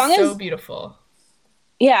thought that This was song so is- beautiful.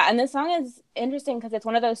 Yeah. And this song is interesting because it's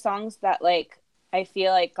one of those songs that like, I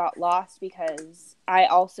feel like got lost because I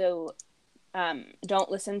also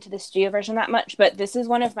don't listen to the studio version that much, but this is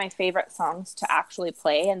one of my favorite songs to actually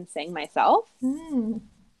play and sing myself. And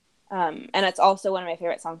it's also one of my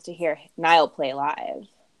favorite songs to hear Niall play live.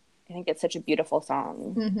 I think it's such a beautiful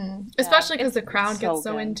song. Especially because the crowd so gets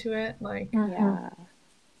so good. into it. Like, Yeah.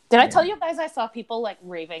 Did I tell you guys I saw people like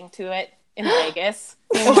raving to it in Vegas?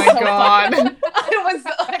 oh my god. It was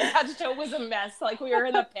like that show was a mess. Like we were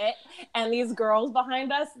in the pit and these girls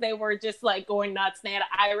behind us, they were just like going nuts. They had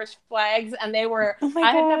Irish flags and they were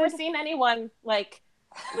I had never seen anyone like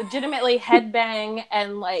legitimately headbang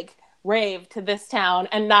and like rave to this town.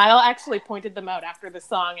 And Niall actually pointed them out after the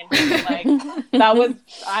song and he was like, that was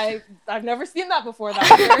I've never seen that before. That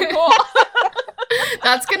was very cool.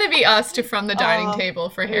 That's gonna be us to From the Dining Table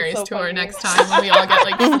for Harry's so tour funny. next time when we all get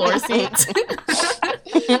like floor seats.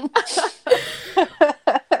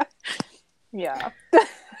 Yeah.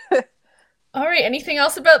 All right, anything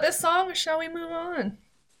else about this song or shall we move on?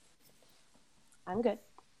 I'm good.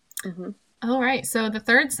 All right, so the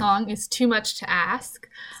third song is Too Much to Ask.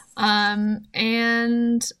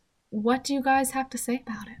 And what do you guys have to say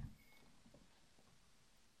about it?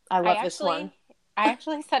 I love this one. I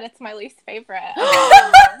actually said it's my least favorite.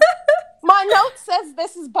 My note says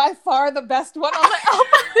this is by far the best one on the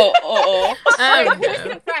album. Oh, I'm no.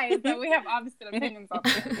 surprised that we have opposite opinions on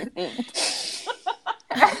this.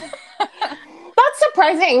 That's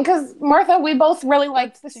surprising because Martha, we both really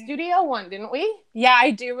liked the studio one, didn't we? Yeah,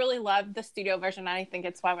 I do really love the studio version. And I think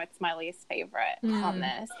it's why it's my least favorite on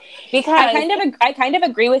this. Because I kind of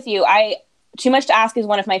agree with you. Too Much to Ask is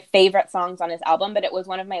one of my favorite songs on his album, but it was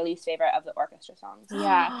one of my least favorite of the orchestra songs.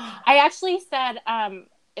 Yeah. I actually said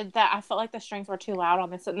that I felt like the strings were too loud on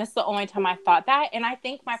this, and this is the only time I thought that. And I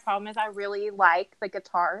think my problem is I really like the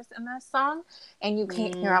guitars in this song, and you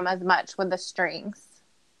can't hear them as much with the strings.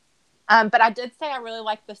 But I did say I really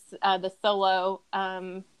like the solo,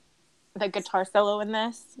 the guitar solo in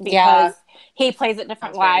this because he plays it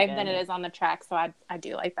different That's very live than good. it is on the track. So I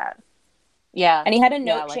do like that. yeah, And he had a Yeah, I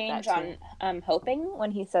note like change that too. on Hoping.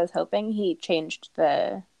 When he says Hoping, he changed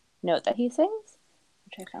the note that he sings,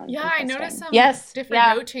 which I found Yeah, I interesting. noticed some Yes, different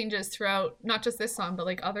yeah. note changes throughout not just this song, but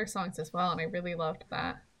like other songs as well, and I really loved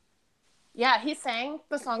that. Yeah, he sang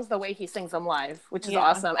the songs the way he sings them live, which is Yeah.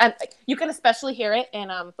 awesome. And like, you can especially hear it in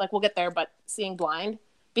like we'll get there, but Seeing Blind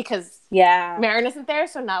because Yeah. Marin isn't there,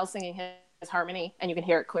 so Niall's singing his harmony, and you can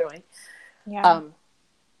hear it clearly. Yeah.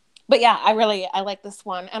 But yeah, I like this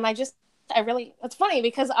one, and it's funny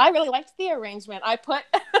because I really liked the arrangement. I put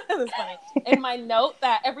this is funny in my note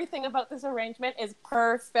that everything about this arrangement is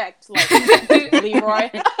perfect, like Leroy.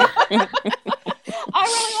 I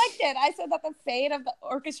really liked it. I said that the fade of the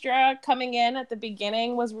orchestra coming in at the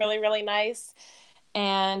beginning was really, really nice.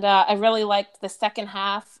 And I really liked the second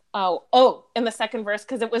half. In the second verse,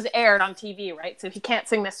 because it was aired on TV, right? So he can't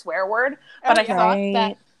sing the swear word. But I thought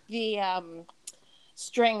that the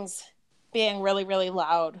strings being really, really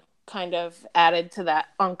loud kind of added to that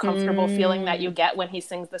uncomfortable feeling that you get when he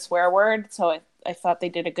sings the swear word. So I thought they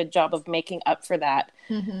did a good job of making up for that.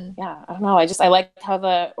 Yeah, I don't know. I liked how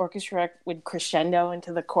the orchestra would crescendo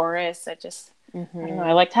into the chorus. I don't know.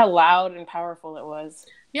 I liked how loud and powerful it was.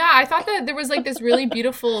 Yeah, I thought that there was like this really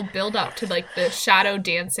beautiful build up to like the shadow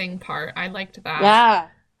dancing part. I liked that. Yeah.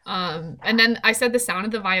 And then I said the sound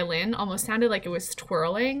of the violin almost sounded like it was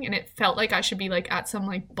twirling, and it felt like I should be like at some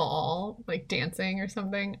like ball, like dancing or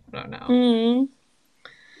something. I don't know.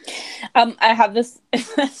 I have this.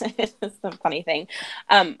 It's a funny thing.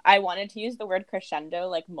 I wanted to use the word crescendo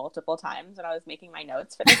like multiple times when I was making my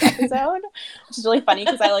notes for this episode, which is really funny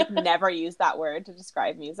because I like never use that word to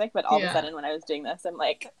describe music. But all of a sudden, when I was doing this, I'm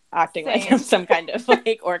like acting like I'm some kind of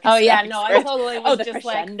like orchestra. Oh yeah, no, I totally was the just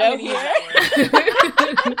crescendo here.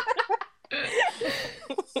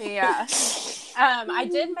 Yeah. I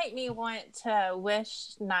did make me want to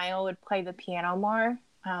wish Niall would play the piano more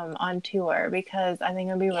on tour, because I think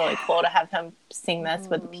it'd be really cool to have him sing this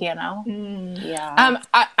with the piano. Yeah.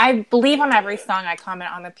 I believe on every song I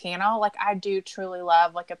comment on the piano. Like, I do truly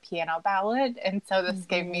love like a piano ballad, and so this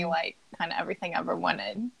gave me like kind of everything I ever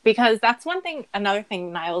wanted, because that's another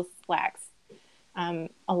thing Niall lacks a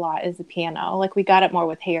lot is the piano. Like, we got it more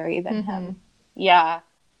with Harry than him. Yeah,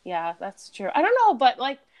 that's true. I don't know, but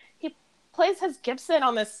like he plays his Gibson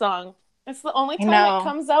on this song. It's the only time it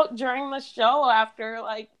comes out during the show after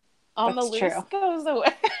like On the Loose goes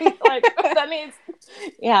away. Like then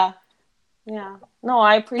No,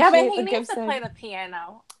 I appreciate but he the needs Gibson. to play the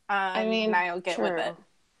piano. I mean, Niall get with it.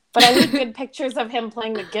 But I need good pictures of him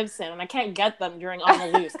playing the Gibson, and I can't get them during On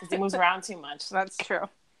the Loose because he moves around too much. That's true.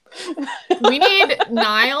 We need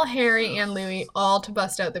Niall, Harry, and Louis all to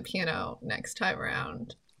bust out the piano next time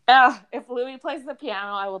around. If Louis plays the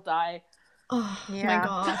piano, I will die. Oh my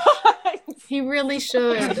gosh. He really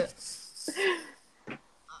should.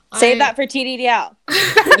 Save that for TDDL.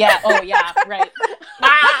 Yeah. Oh, yeah. Right.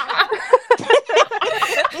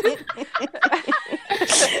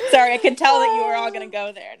 Sorry, I could tell that you were all going to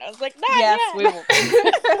go there. And I was like, nah, yes, yeah. we will.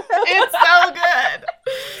 It's so good.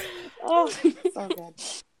 Oh, so good.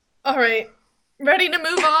 All right. Ready to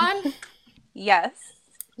move on? Yes.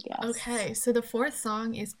 Okay, so the fourth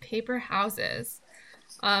song is Paper Houses.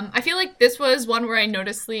 I feel like this was one where I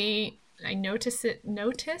noticed the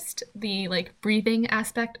like breathing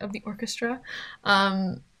aspect of the orchestra.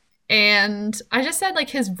 And I just said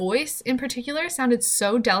like his voice in particular sounded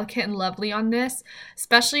so delicate and lovely on this,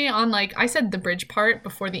 especially on like, I said the bridge part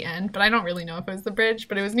before the end, but I don't really know if it was the bridge,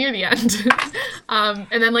 but it was near the end.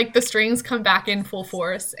 And then like the strings come back in full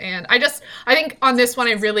force. And I think on this one,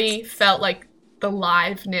 I really felt like the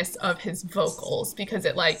liveness of his vocals, because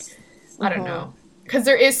it like, I don't know. Because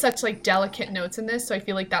there is such like delicate notes in this, so I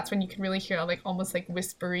feel like that's when you can really hear like almost like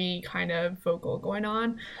whispery kind of vocal going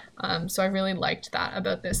on. So I really liked that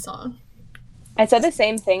about this song. I said the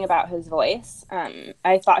same thing about his voice.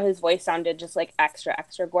 I thought his voice sounded just like extra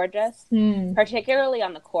gorgeous, particularly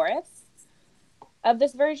on the chorus of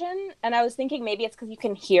this version. And I was thinking maybe it's because you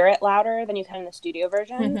can hear it louder than you can in the studio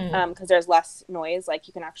version, because there's less noise. Like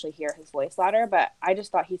you can actually hear his voice louder. But I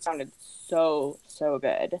just thought he sounded so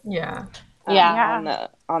good. Yeah.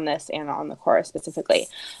 On this and on the chorus specifically.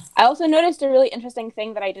 I also noticed a really interesting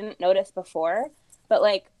thing that I didn't notice before, but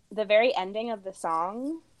like the very ending of the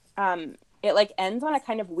song, it like ends on a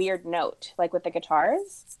kind of weird note, like with the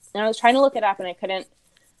guitars. And I was trying to look it up and I couldn't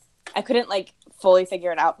like fully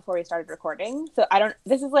figure it out before we started recording. So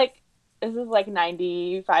this is like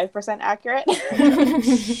 95% accurate.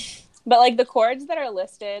 But like the chords that are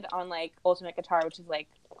listed on like Ultimate Guitar, which is like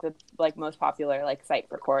the like most popular like site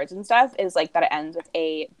for chords and stuff, is like that it ends with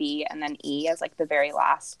A, B, and then E as like the very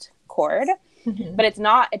last chord. But it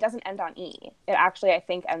doesn't end on E. It actually, I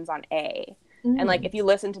think, ends on A. And like if you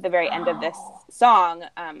listen to the very end of this song,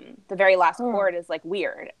 the very last chord is like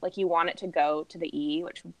weird. Like you want it to go to the E,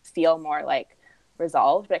 which would feel more like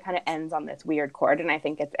resolved, but it kind of ends on this weird chord, and I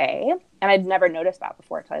think it's A. And I'd never noticed that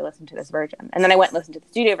before until I listened to this version. And then I went and listened to the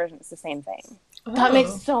studio version. It's the same thing. That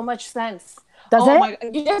makes so much sense. Does it? My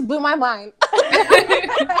God, you just blew my mind.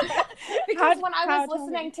 Because when I was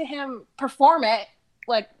listening to him perform it,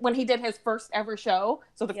 like when he did his first ever show,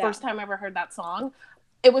 so the first time I ever heard that song,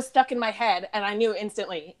 it was stuck in my head, and I knew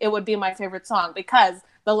instantly it would be my favorite song, because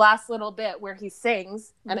the last little bit where he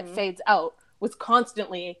sings and it fades out was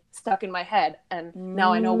constantly stuck in my head. And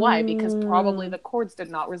now I know why, because probably the chords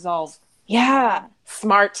did not resolve. Yeah.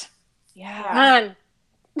 Smart. Yeah. Man.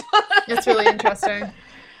 It's really interesting.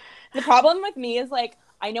 The problem with me is like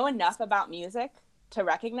I know enough about music to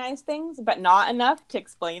recognize things, but not enough to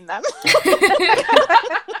explain them.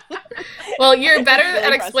 Well, you're better It's really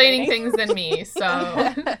at explaining frustrating. things than me,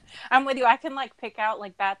 so I'm with you. I can like pick out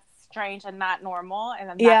like that's strange and not normal, and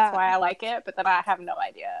then that's Yeah. why I like it. But then I have no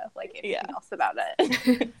idea like anything Yeah. else about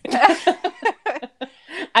it.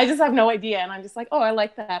 I just have no idea, and I'm just like, oh, I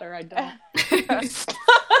like that, or I don't.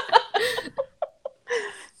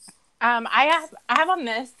 I have on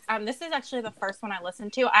this. This is actually the first one I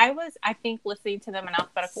listened to. I think listening to them in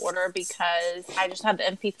alphabetical order because I just had the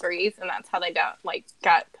MP3s, and that's how they got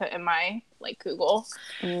put in my like Google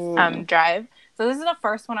Drive. So this is the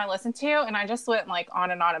first one I listened to, and I just went like on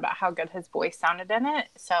and on about how good his voice sounded in it.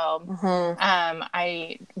 So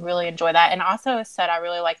I really enjoy that, and also said I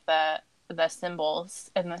really like the symbols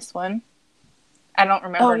in this one. I don't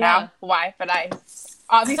remember now why, but I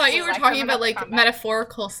obviously thought you were like talking them about enough like to comment.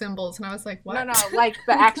 metaphorical symbols, and I was like, what? No, like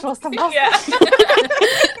the actual symbols. Yeah.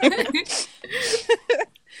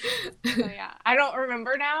 So, yeah, I don't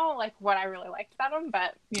remember now like what I really liked about them,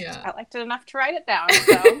 but Yeah. I liked it enough to write it down.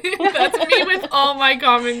 So That's me with all my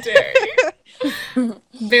commentary.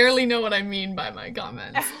 Barely know what I mean by my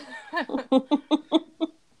comments.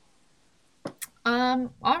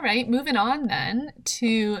 All right, moving on then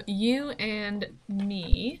to you and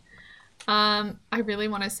me. I really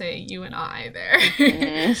want to say you and I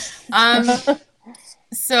there.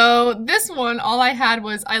 So this one, all I had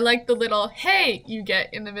was I like the little hey you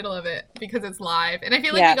get in the middle of it because it's live. And I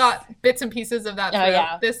feel like Yes. we got bits and pieces of that Oh, throughout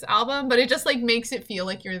yeah. this album, but it just like makes it feel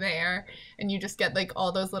like you're there and you just get like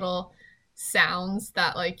all those little sounds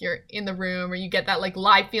that like you're in the room, or you get that like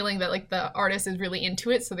live feeling that like the artist is really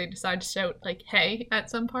into it, so they decide to shout like hey at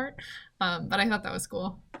some part. But I thought that was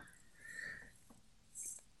cool.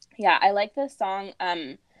 Yeah, I like this song.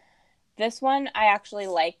 This one, I actually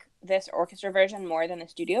like this orchestra version more than the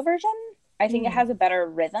studio version. I think it has a better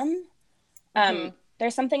rhythm.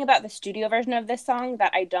 There's something about the studio version of this song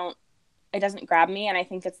that it doesn't grab me, and I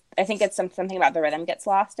think it's something about the rhythm gets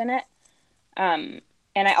lost in it.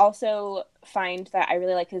 And I also find that I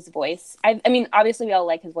really like his voice. I mean, obviously we all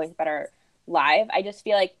like his voice better live. I just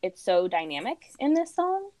feel like it's so dynamic in this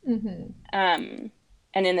song. And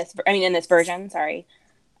in this version, sorry.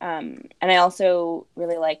 And I also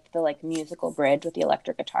really liked the like musical bridge with the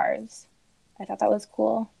electric guitars. I thought that was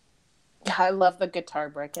cool. yeah, I love the guitar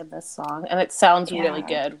break in this song, and it sounds really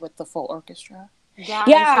Yeah. good with the full orchestra. Yeah,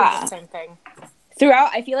 Yeah. I said the same thing.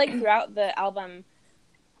 I feel like throughout the album,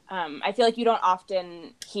 I feel like you don't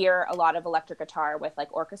often hear a lot of electric guitar with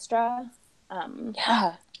like orchestra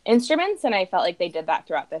Yeah. instruments, and I felt like they did that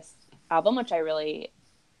throughout this album, which I really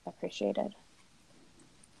appreciated.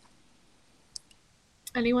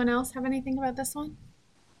 Anyone else have anything about this one?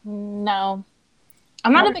 No,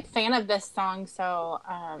 I'm not a big fan of this song, so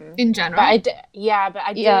In general? but I did. Yeah, but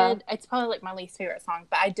I Yeah. did. It's probably like my least favorite song,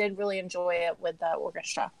 but I did really enjoy it with the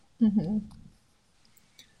orchestra.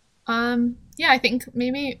 Yeah, I think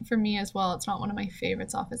maybe for me as well, it's not one of my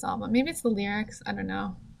favorites off his album. Maybe it's the lyrics. I don't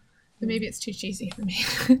know. But maybe it's too cheesy for me.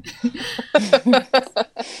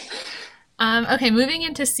 Okay, moving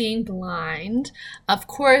into Seeing Blind. Of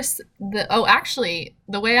course, actually,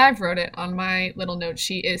 the way I've wrote it on my little note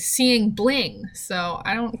sheet is Seeing Bling. So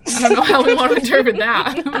I don't know how we want to interpret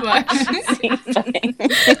that. But I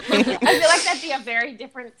feel like that'd be a very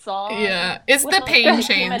different song. yeah, it's With, the like, Pain Nicki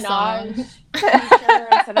Chain song. Minaj feature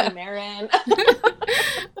instead of Marin.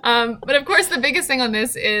 But of course, the biggest thing on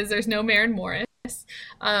this is there's no Maren Morris.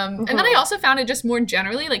 And then I also found it just more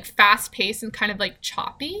generally like fast paced and kind of like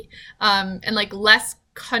choppy, and like less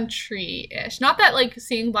country-ish. Not that like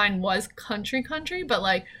Seeing Blind was country, but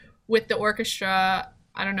like with the orchestra,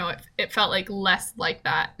 I don't know, it felt like less like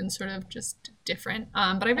that and sort of just different.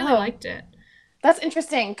 But I really liked it. That's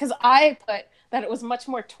interesting because I put that it was much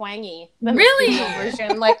more twangy than Really? the studio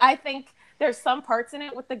version. Like I think there's some parts in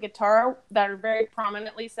it with the guitar that are very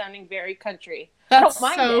prominently sounding very country. That's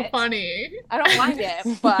I don't mind so it. funny. I don't mind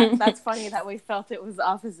it, but that's funny that we felt it was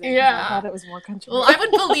opposite. Yeah. I thought it was more country. Well, I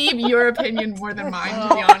would believe your opinion more than mine,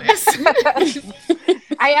 to be honest.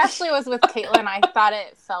 I actually was with Caitlin. I thought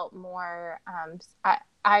it felt more.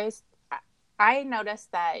 I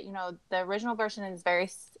noticed that the original version is very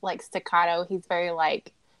like staccato. He's very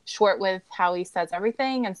like short with how he says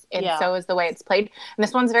everything, and Yeah. so is the way it's played. And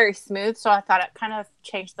this one's very smooth, so I thought it kind of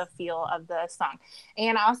changed the feel of the song.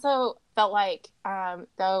 And I also felt like,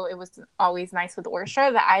 though it was always nice with the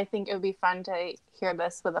orchestra, that I think it would be fun to hear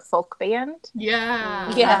this with a folk band.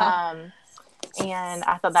 Yeah. Yeah. And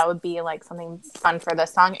I thought that would be like something fun for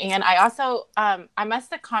this song. And I also, I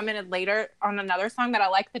must have commented later on another song that I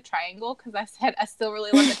like the triangle, because I said I still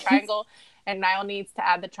really love the triangle, and Niall needs to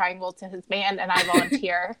add the triangle to his band, and I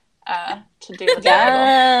volunteer. to do the triangle.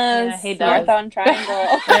 Yes, Yeah, he does. Marathon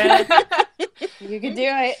Triangle. You could do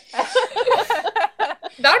it.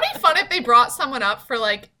 That would be fun if they brought someone up for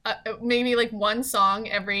like maybe like one song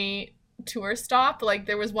every tour stop. Like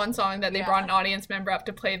there was one song that they brought an audience member up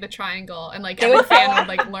to play the triangle, and like every fan would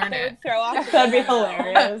like learn it. Throw off. That'd be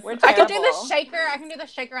hilarious. We're I could do terrible. the shaker. I can do the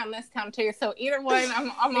shaker on this town too. So either one,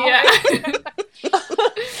 I'm all Yeah.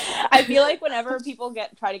 I feel like whenever people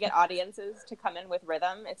try to get audiences to come in with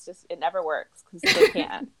rhythm, it never works because they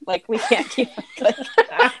can't. Like we can't keep like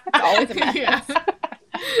it's always a mess. Yeah.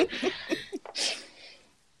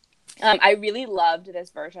 I really loved this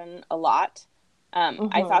version a lot.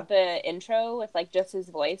 I thought the intro with like just his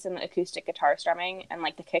voice and the acoustic guitar strumming and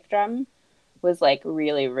like the kick drum was like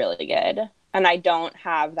really, really good. And I don't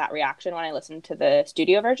have that reaction when I listen to the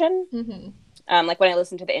studio version. Mm-hmm. Like when I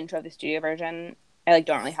listen to the intro of the studio version, I like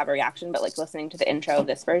don't really have a reaction, but like listening to the intro of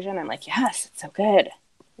this version, I'm like, yes, it's so good.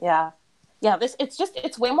 Yeah.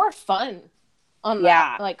 It's way more fun on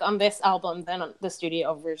like on this album than on the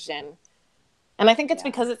studio version. And I think it's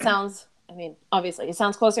because it sounds, I mean, obviously it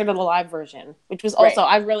sounds closer to the live version, which was also,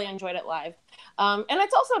 I really enjoyed it live. And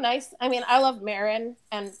it's also nice. I mean, I love Marin,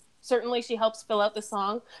 and certainly she helps fill out the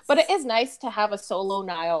song, but it is nice to have a solo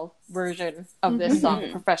Niall version of this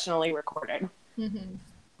song professionally recorded. Mm-hmm.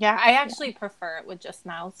 Yeah, I actually prefer it with just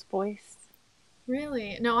Niall's voice.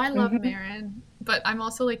 Really? No, I love Marin, but I'm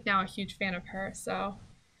also like now a huge fan of her, so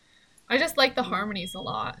I just like the harmonies a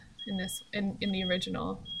lot in this in the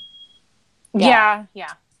original. Yeah.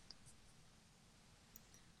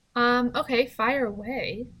 Okay, Fire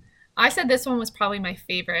Away. I said this one was probably my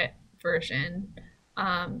favorite version,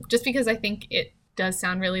 just because I think it does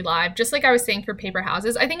sound really live. Just like I was saying for Paper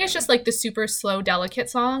Houses, I think it's just like the super slow, delicate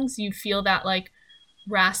songs. You feel that like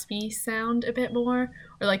raspy sound a bit more,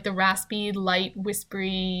 or like the raspy, light,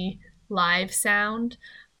 whispery live sound.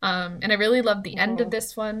 And I really love the end of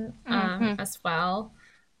this one as well.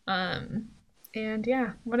 And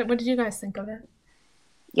yeah, what did you guys think of it?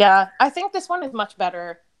 Yeah, I think this one is much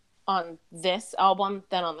better on this album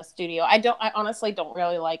than on the studio. I honestly don't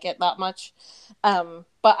really like it that much, but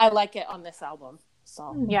I like it on this album.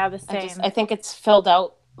 So Yeah, the same. I think it's filled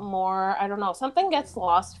out more. I don't know, something gets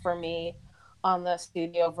lost for me on the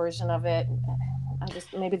studio version of it.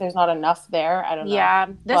 Maybe there's not enough there. I don't know. Yeah,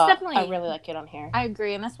 this But definitely. I really like it on here. I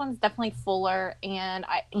agree, and this one's definitely fuller, and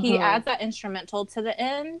he adds that instrumental to the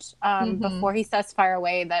end before he says "Fire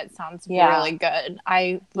Away." That sounds really good.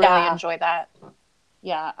 I really enjoy that.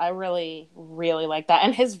 Yeah, I really, really like that.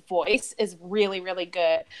 And his voice is really, really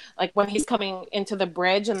good. Like when he's coming into the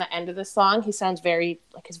bridge and the end of the song, he sounds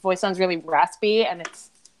his voice sounds really raspy, and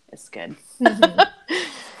it's good.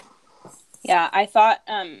 Yeah, I thought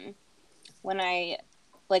when I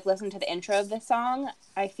like listened to the intro of this song,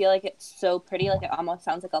 I feel like it's so pretty, like it almost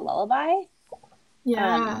sounds like a lullaby.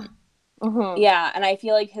 Yeah. Yeah, and I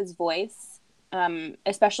feel like his voice,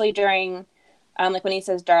 especially during like when he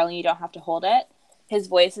says "darling, you don't have to hold it," his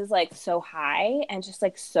voice is like so high and just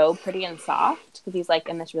like so pretty and soft because he's like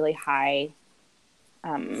in this really high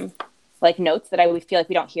like notes that I feel like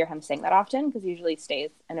we don't hear him sing that often because he usually stays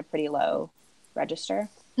in a pretty low register.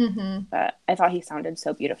 But I thought he sounded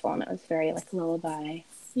so beautiful, and it was very like lullaby.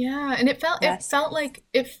 Yeah, and it felt like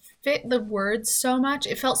it fit the words so much.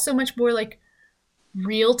 It felt so much more like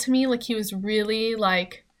real to me, like he was really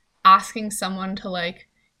like asking someone to like,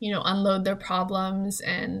 you know, unload their problems.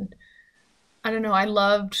 And I don't know, I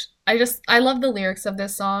love the lyrics of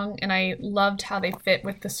this song, and I loved how they fit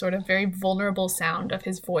with the sort of very vulnerable sound of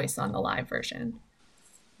his voice on the live version.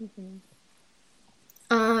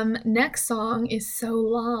 Next song is So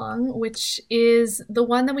Long, which is the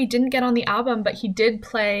one that we didn't get on the album, but he did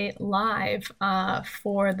play live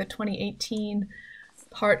for the 2018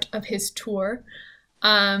 part of his tour.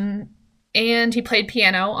 And he played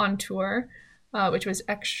piano on tour, which was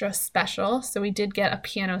extra special. So we did get a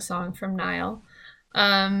piano song from Niall.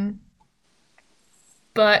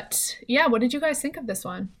 But yeah, what did you guys think of this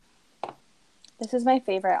one? This is my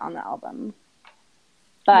favorite on the album.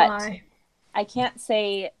 But Why? I can't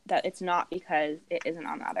say that it's not because it isn't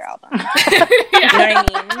on the other album. Yeah. You know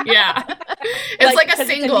what I mean? Yeah. It's like a 'cause it's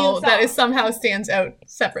a new single that song. is somehow stands out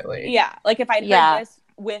separately. Yeah. Like if I'd heard this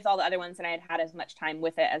with all the other ones and I had as much time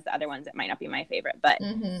with it as the other ones, it might not be my favorite. But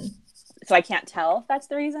so I can't tell if that's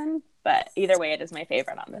the reason. But either way, it is my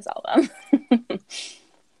favorite on this album.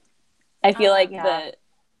 I feel like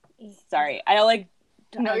sorry. I don't like.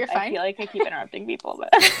 No, you're fine. I feel like I keep interrupting people,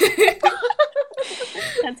 but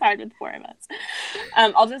that's hard with 4 of us.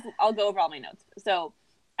 I'll go over all my notes. So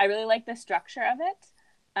I really like the structure of it.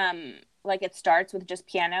 Like it starts with just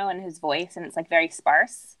piano and his voice, and it's like very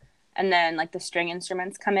sparse. and then like the string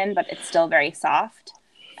instruments come in, but it's still very soft.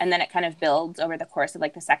 And then it kind of builds over the course of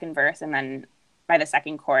like the second verse, and then by the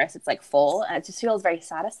second chorus it's like full, and it just feels very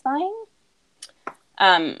satisfying.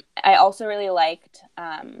 I also really liked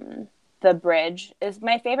the bridge is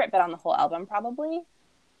my favorite bit on the whole album probably,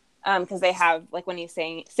 because they have like when he's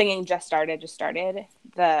singing just started,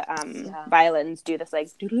 the violins do this like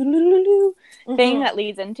doo-doo-doo-doo-doo thing that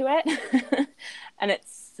leads into it. And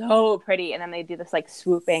it's so pretty, and then they do this like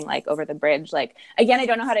swooping like over the bridge. Like, again, I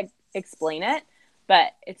don't know how to explain it,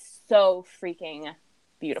 but it's so freaking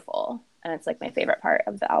beautiful, and it's like my favorite part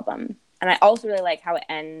of the album. And I also really like how it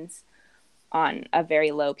ends on a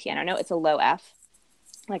very low piano note. It's a low F,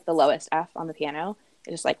 like the lowest F on the piano.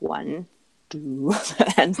 It's just like one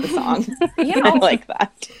that ends the song. You know, I like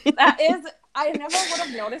that. That is, I never would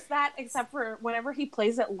have noticed that, except for whenever he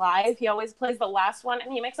plays it live, he always plays the last one,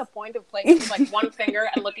 and he makes a point of playing with like one finger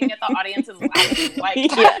and looking at the audience and laughing.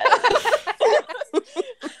 Like,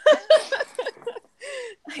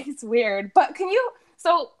 it's weird. But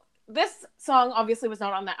so this song obviously was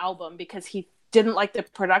not on the album because he didn't like the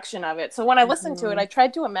production of it. So when I listened to it, I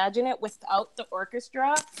tried to imagine it without the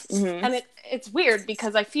orchestra. And it's weird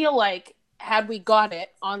because I feel like had we got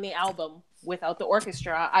it on the album without the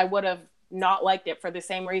orchestra, I would have not liked it for the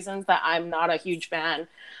same reasons that I'm not a huge fan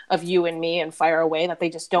of You and Me and Fire Away, that they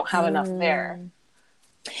just don't have enough there.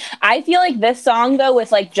 I feel like this song, though,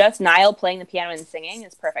 with like just Niall playing the piano and singing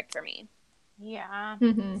is perfect for me. Yeah,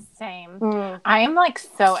 same. I am like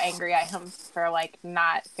so angry at him for like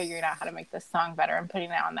not figuring out how to make this song better and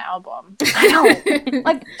putting it on the album. I know.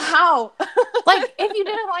 Like, how? Like, if you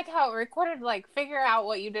didn't like how it recorded, like figure out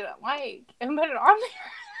what you didn't like and put it on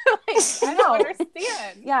there. Like, I don't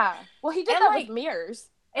understand. Yeah. Well, he did And, that like, with Mirrors.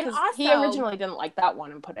 And And also, he originally didn't like that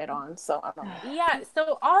one and put it on, so I don't know. yeah.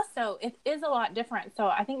 So also, it is a lot different. So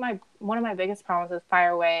I think one of my biggest problems with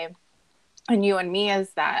Fire Away and You and Me is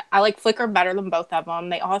that I like Flicker better than both of them.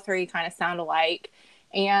 They all three kind of sound alike,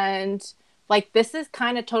 and like this is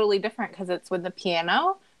kind of totally different because it's with the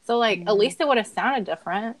piano. So like at least it would have sounded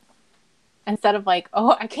different instead of like,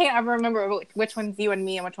 oh, I can't ever remember which one's You and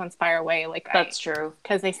Me and which one's Fire Away. Like That's true.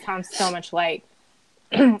 because they sound so much like.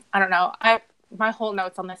 I don't know. My whole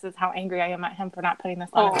notes on this is how angry I am at him for not putting this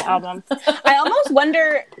on his album. I almost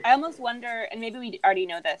wonder, and maybe we already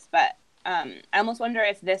know this, but I almost wonder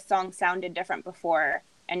if this song sounded different before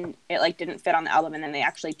and it like didn't fit on the album, and then they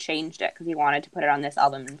actually changed it because he wanted to put it on this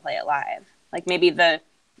album and play it live. Like maybe the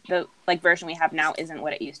like version we have now isn't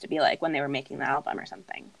what it used to be like when they were making the album or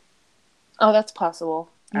something. Oh, that's possible.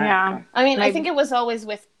 Yeah. I mean, I think it was always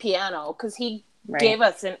with piano because he gave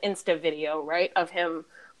us an Insta video, right, of him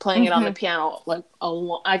playing it on the piano. Like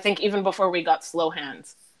I think even before we got Slow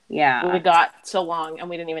Hands. Yeah. We got So Long and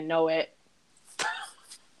we didn't even know it.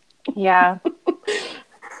 Yeah.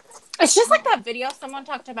 It's just like that video someone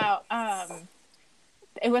talked about.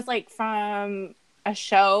 It was like from a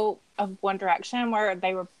show of One Direction where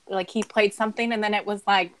they were like, he played something and then it was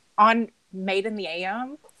like on Made in the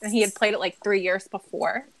AM and he had played it like 3 years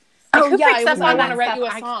before. Like, Oh, yeah, it was on I Want to that Write You a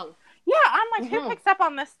stuff? Song. Yeah, I'm like, who picks up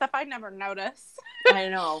on this stuff? I never noticed. I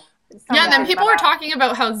know. Yeah, and then people were talking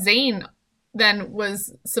about how Zayn then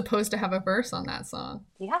was supposed to have a verse on that song.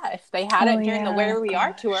 Yeah, if they had it during the Where We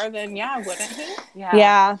Are tour, then yeah, wouldn't he?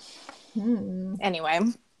 Yeah. Anyway.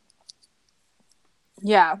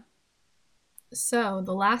 Yeah. So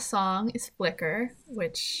the last song is Flicker,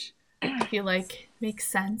 which I feel like makes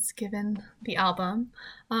sense given the album.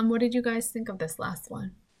 What did you guys think of this last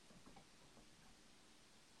one?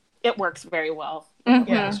 It works very well. Mm-hmm.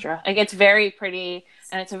 Yeah, like it's very pretty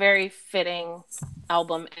and it's a very fitting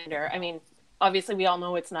album ender. I mean, obviously we all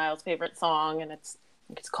know it's Niall's favorite song and it's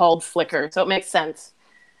called Flicker, so it makes sense.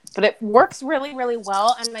 But it works really, really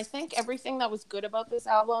well, and I think everything that was good about this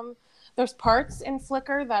album, there's parts in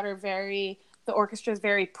Flicker that are the orchestra is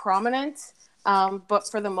very prominent, but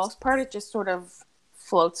for the most part it just sort of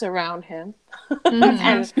floats around him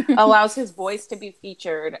and allows his voice to be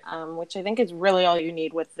featured, which I think is really all you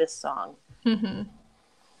need with this song.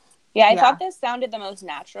 Yeah, I thought this sounded the most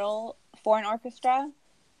natural for an orchestra.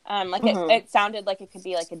 It sounded like it could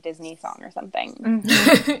be like a Disney song or something.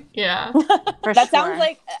 Yeah. That sounds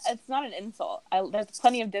like, it's not an insult. There's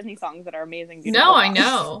plenty of Disney songs that are amazing. No, I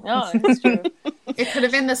know. No, it's true. It could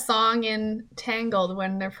have been the song in Tangled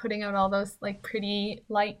when they're putting out all those like pretty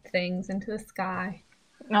light things into the sky.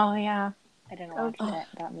 Oh, yeah. I didn't watch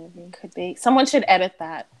that movie. Could be. Someone should edit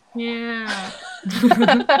that. Yeah.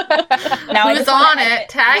 Now Who's on it?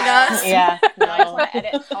 Tag us. Yeah. Now I just want to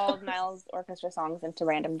edit all of Niall's orchestra songs into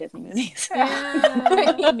random Disney movies.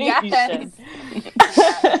 Yes.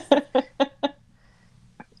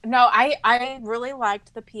 No, I really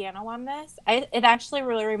liked the piano on this. It actually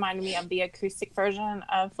really reminded me of the acoustic version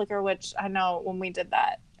of Flicker, which I know when we did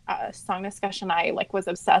that song discussion, I like was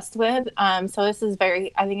obsessed with. So this is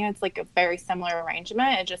I think it's like a very similar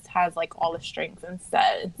arrangement. It just has like all the strings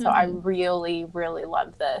instead. So I really, really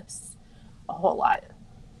love this a whole lot.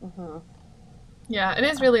 Mm-hmm. Yeah, it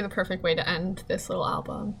is really the perfect way to end this little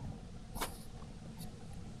album.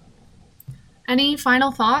 Any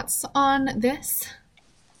final thoughts on this?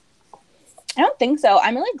 I don't think so.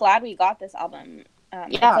 I'm really glad we got this album.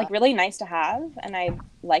 It's like really nice to have, and I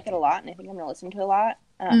like it a lot, and I think I'm gonna listen to it a lot.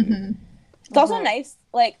 It's also nice,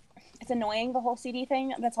 like, it's annoying, the whole CD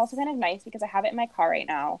thing, but it's also kind of nice because I have it in my car right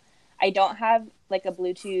now. I don't have like a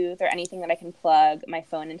Bluetooth or anything that I can plug my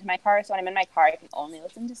phone into my car, so when I'm in my car I can only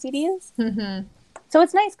listen to CDs. So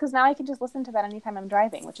it's nice because now I can just listen to that anytime I'm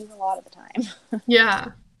driving, which is a lot of the time.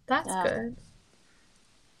 Yeah, that's good.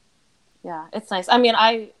 Yeah, it's nice. I mean,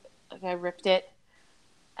 I ripped it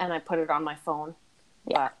and I put it on my phone.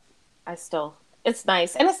 Yeah, it's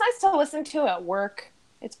nice. And it's nice to listen to at work.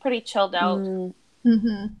 It's pretty chilled out.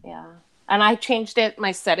 Yeah. And I changed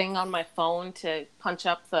my setting on my phone to punch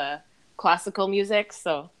up the classical music.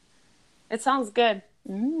 So it sounds good.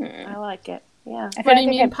 I like it. Yeah. What do you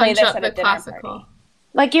mean punch up the classical?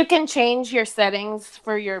 Like you can change your settings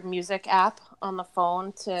for your music app on the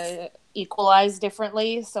phone to equalize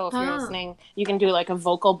differently. So if you're listening, you can do like a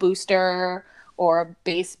vocal booster or a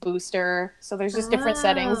bass booster. So there's just different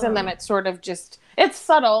settings, and then it's sort of it's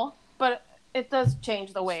subtle, but it does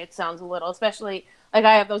change the way it sounds a little, especially like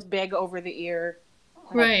I have those big over the ear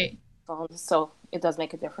headphones, so it does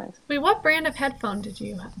make a difference. Wait, what brand of headphone do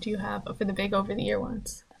you have for the big over the ear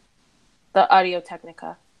ones? The Audio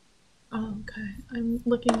Technica. Oh, okay. I'm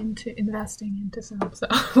looking into investing into some, so.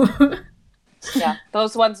 Yeah,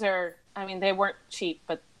 those ones are, I mean, they weren't cheap,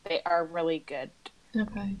 but they are really good.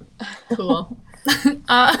 Okay, cool.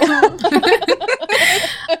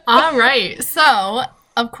 All right, so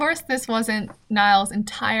of course this wasn't Niall's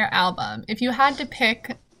entire album. If you had to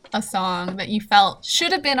pick a song that you felt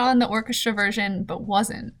should have been on the orchestra version but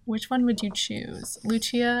wasn't, which one would you choose?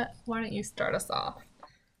 Lucia, why don't you start us off?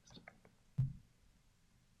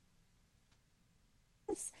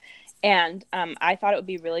 And I thought it would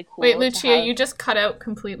be really cool. Wait, Lucia, you just cut out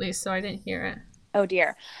completely, so I didn't hear it. Oh,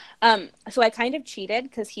 dear. So I kind of cheated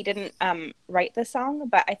because he didn't write this song,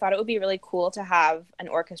 but I thought it would be really cool to have an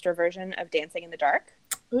orchestra version of Dancing in the Dark.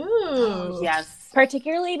 Ooh. Oh, yes.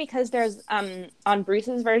 Particularly because there's, on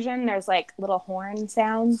Bruce's version, there's like little horn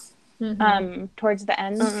sounds towards the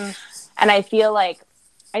end. And I feel like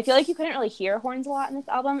you couldn't really hear horns a lot in this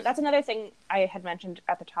album. That's another thing I had mentioned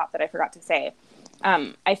at the top that I forgot to say.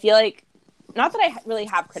 I feel like, not that I really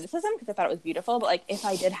have criticism because I thought it was beautiful, but like if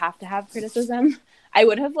I did have to have criticism, I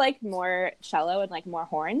would have liked more cello and like more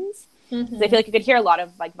horns. I feel like you could hear a lot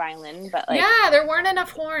of like violin, but like there weren't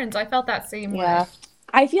enough horns. I felt that same way.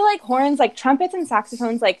 I feel like horns, like trumpets and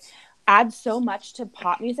saxophones, like add so much to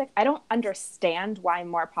pop music. I don't understand why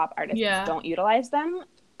more pop artists don't utilize them.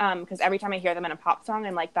 Because every time I hear them in a pop song,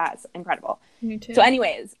 I'm like, that's incredible. Me too. So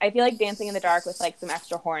anyways, I feel like Dancing in the Dark with like some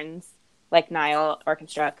extra horns, like Niall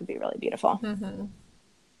Orchestra, could be really beautiful.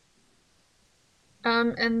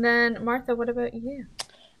 And then Martha, what about you?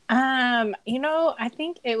 I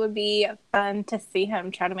think it would be fun to see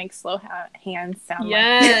him try to make slow hands sound like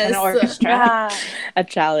an orchestra. A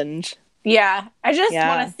challenge. Yeah, I just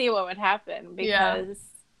want to see what would happen because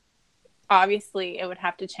obviously it would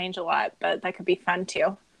have to change a lot, but that could be fun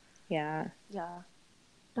too. Yeah.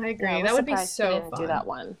 I agree. That would be so fun. Do that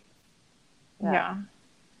one. Yeah.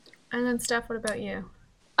 And then Steph, what about you?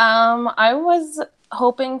 I was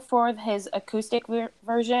hoping for his acoustic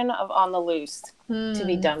version of On the Loose to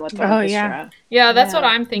be done with the orchestra. Yeah, that's what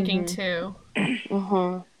I'm thinking too.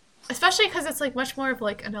 Especially because it's like much more of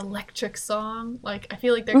like an electric song. Like I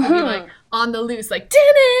feel like there could be like On the Loose, like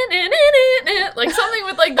like something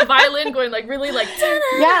with like the violin going like really like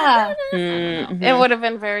It would have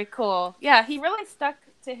been very cool. Yeah, he really stuck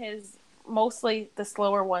to his mostly the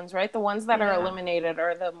slower ones, right? The ones that are eliminated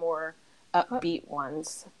are the more upbeat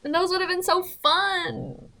ones. And those would have been so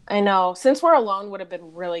fun. I know. Since We're Alone would have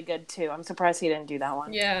been really good too. I'm surprised he didn't do that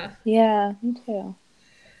one. Yeah, me too.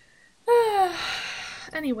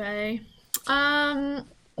 Anyway,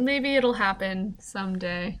 maybe it'll happen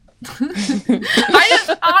someday.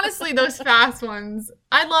 Honestly, those fast ones,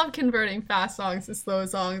 I love converting fast songs to slow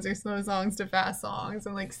songs or slow songs to fast songs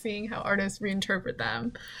and like seeing how artists reinterpret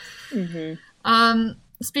them.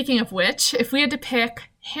 Speaking of which, if we had to pick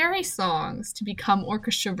Harry songs to become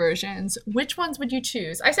orchestra versions, which ones would you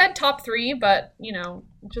choose? I said top 3, but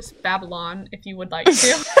just Babylon if you would like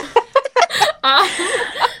to.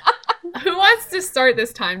 wants to start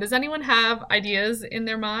this time? Does anyone have ideas in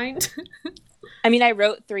their mind? I mean, I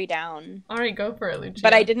wrote 3 down, All right, go for it, Lucia.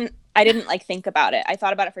 but I didn't like think about it. I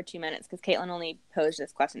thought about it for 2 minutes because Caitlin only posed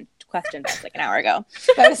this question just like an hour ago.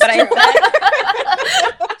 But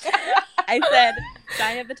I said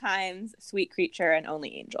Sign of the Times, Sweet Creature, and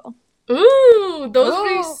Only Angel. Ooh, those would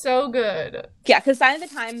be so good. Yeah, because Sign of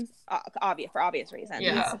the Times, for obvious reasons,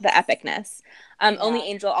 Yeah. the epicness. Only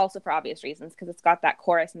Angel also for obvious reasons because it's got that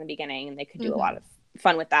chorus in the beginning, and they could do a lot of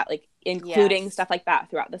fun with that, like including stuff like that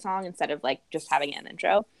throughout the song instead of like just having an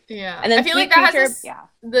intro. Yeah, And then I feel Sweet like that Creature, has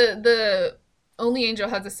the Only Angel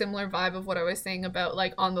has a similar vibe of what I was saying about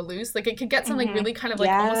like On the Loose. Like it could get something really kind of like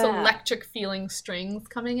almost electric feeling strings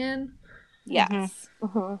coming in. Yes.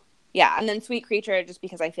 Yeah, and then Sweet Creature, just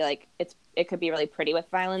because I feel like it could be really pretty with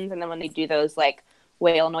violins, and then when they do those like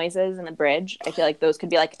whale noises in the bridge, I feel like those could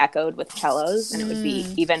be like echoed with cellos, and it would be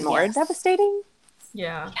even more devastating.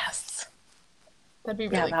 Yeah, Yes. that'd be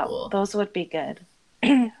really cool. Those would be good.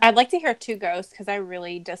 I'd like to hear Two Ghosts because I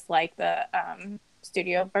really dislike the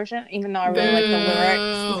studio version, even though I really like the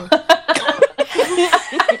lyrics.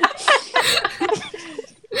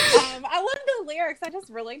 I love the lyrics. I just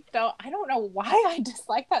really don't. I don't know why I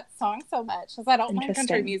dislike that song so much. Because I don't like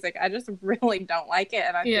country music. I just really don't like it,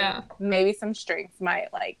 and I think maybe some strings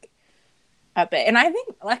might like up it. And I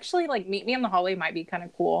think actually, like, Meet Me in the Hallway might be kind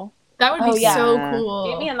of cool. That would be so cool.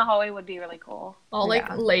 Meet Me in the Hallway would be really cool. All like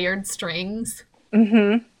layered strings.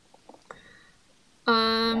 Mm-hmm.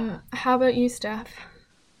 How about you, Steph?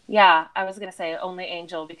 Yeah, I was gonna say Only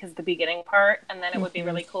Angel because the beginning part, and then it would be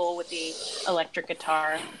really cool with the electric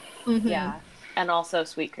guitar. Yeah, and also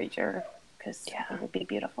Sweet Creature because it would be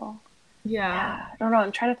beautiful. Yeah. I don't know.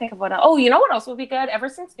 I'm trying to think of what else. Oh, you know what else would be good? Ever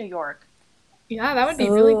Since New York. Yeah, that would be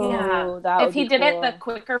really good. Yeah, if he did it the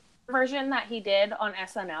quicker version that he did on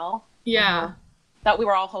SNL. Yeah. That we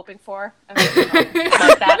were all hoping for. I mean, like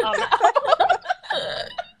that on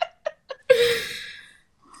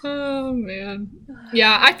Oh man.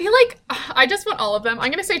 Yeah, I feel like I just want all of them. I'm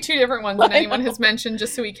gonna say 2 different ones that anyone has mentioned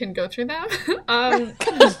just so we can go through them. Woman,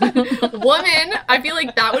 I feel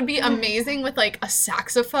like that would be amazing with like a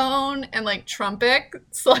saxophone and like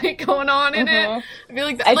trumpets like going on in it. I feel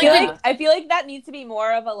like that, I feel like that needs to be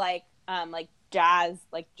more of a like jazz.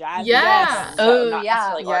 Yeah. Not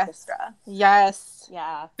necessarily orchestra. Yes.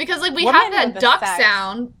 Yeah. Because like we Woman have that with the duck sax.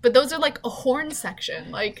 sound, but those are like a horn section.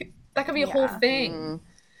 Like that could be a whole thing.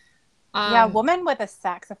 Yeah, Woman with a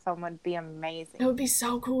saxophone would be amazing. It would be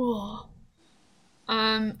so cool.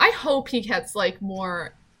 I hope he gets like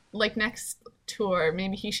more, like next tour,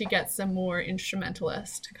 maybe he should get some more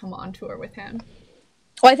instrumentalists to come on tour with him.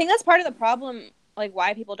 Well, I think that's part of the problem, like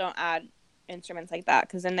why people don't add instruments like that,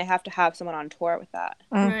 because then they have to have someone on tour with that.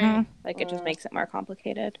 Right. Like it just makes it more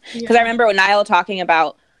complicated. Because I remember when Niall talking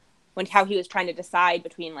about how he was trying to decide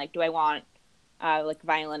between like, do I want like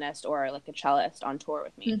violinist or like a cellist on tour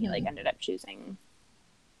with me, and he like ended up choosing,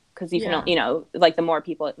 because you can, you know, like the more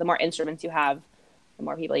instruments you have, the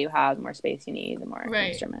more people you have, the more space you need, the more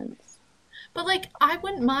instruments. But like I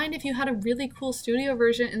wouldn't mind if you had a really cool studio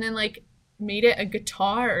version and then like made it a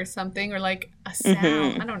guitar or something, or like a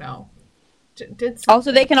sound. I don't know. Did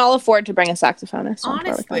also they can all afford to bring a saxophonist on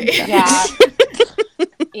tour with them, honestly. so.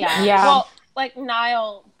 Yeah. Well, like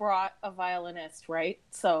Niall brought a violinist, right?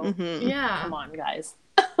 So Yeah. come on, guys.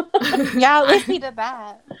 Yeah, at least he did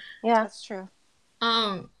that. Yeah, That's true.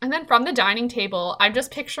 And then from the dining table, I'm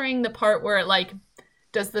just picturing the part where it like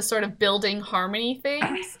does the sort of building harmony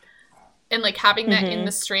things and like having that in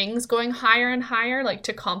the strings going higher and higher, like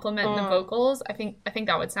to complement the vocals. I think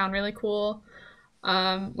that would sound really cool.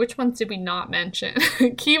 Which ones did we not mention?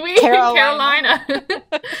 Kiwi and Carolina. Those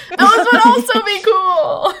would also be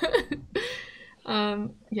cool.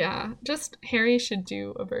 Yeah, just Harry should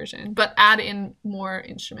do a version, but add in more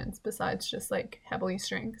instruments besides just like heavily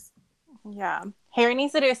strings. Yeah. Harry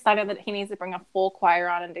needs to do he needs to bring a full choir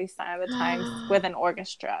on and do Sign of the Times with an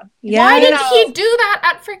orchestra. Yeah. Why didn't he do that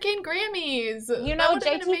at freaking Grammys? You know,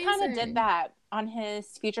 JT kind of did that on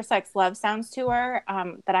his Future Sex Love Sounds tour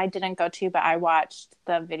that I didn't go to, but I watched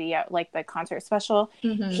the video, like the concert special.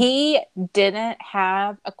 He didn't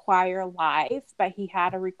have a choir live, but he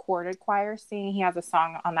had a recorded choir singing. He has a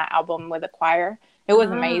song on that album with a choir. It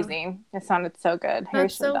was amazing. It sounded so good. Harry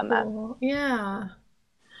should have done that. Yeah.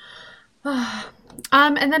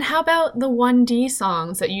 And then how about the 1D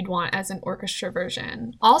songs that you'd want as an orchestra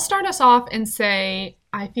version? I'll start us off and say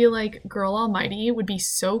I feel like Girl Almighty would be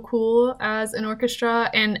so cool as an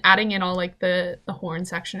orchestra, and adding in all like the horn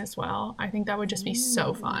section as well. I think that would just be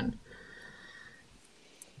so fun.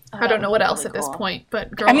 I don't know what else at this point,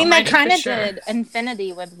 but Girl I mean, they Almighty kind of for sure. did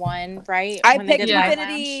Infinity with one, right? I When they picked did Live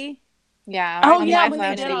Infinity. Lounge. Yeah. Oh on yeah, Live we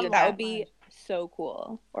Lounge did they on do that would be so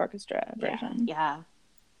cool. Orchestra version. Yeah.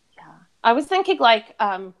 I was thinking like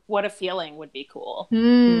What a Feeling would be cool.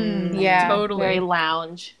 Yeah. Totally. Very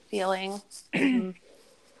lounge feeling.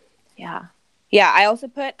 Yeah. Yeah, I also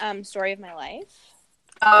put Story of My Life.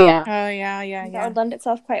 Oh yeah. Oh yeah, yeah, That yeah. would lend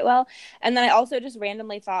itself quite well. And then I also just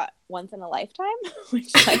randomly thought Once in a Lifetime,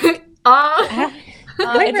 which like I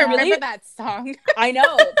don't it's even remember really- that song. I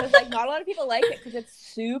know, because like not a lot of people like it because it's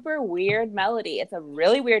super weird melody. It's a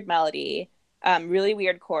really weird melody, really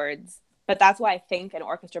weird chords. But that's why I think an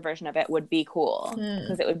orchestra version of it would be cool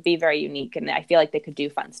because it would be very unique, and I feel like they could do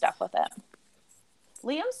fun stuff with it.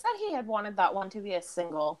 Liam said he had wanted that one to be a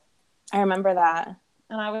single, I remember that.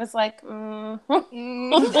 and I was like, Yeah.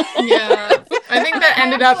 I think that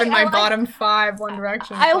ended up in my bottom 5 One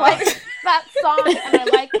Direction. I songs. like that song, and I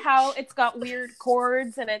like how it's got weird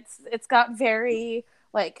chords, and it's got very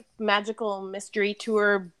like magical mystery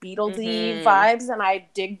tour Beatlesy vibes, and I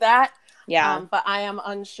dig that. Yeah. But I am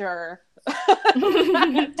unsure to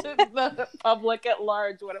the public at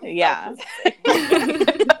large what it Yeah.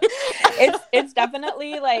 It's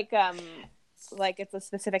definitely like it's a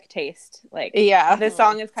specific taste. Like Yeah. this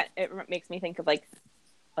song is it makes me think of like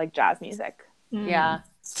jazz music. Yeah.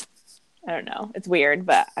 I don't know. It's weird,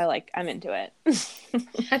 but I'm into it.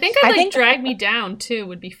 I think I think Drag Me Down too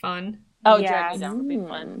would be fun. Oh, Yeah. Drag Me Down would be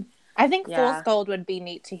fun. I think Yeah. Fool's Gold would be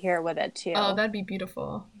neat to hear with it too. Oh, that'd be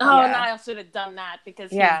beautiful. Oh, Yeah. Niall should have done that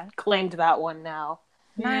because Yeah. he claimed that one now.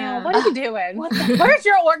 Niall, what are you doing? the- Where's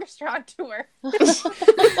your orchestra on tour?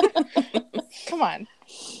 Come on.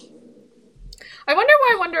 I wonder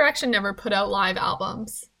why One Direction never put out live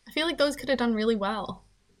albums. I feel like those could have done really well.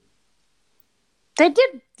 They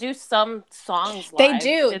did do some songs live. They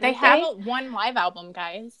do. didn't They have one live album,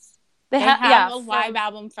 guys. They have a live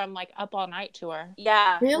album from like Up All Night tour.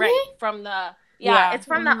 Yeah. Really? Right, from the Yeah. it's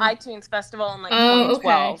from the iTunes festival in like Oh,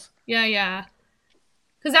 2012. okay. Yeah.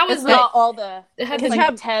 Because that was It's like not all the it had it's like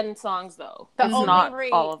like 10 songs though. The It's only not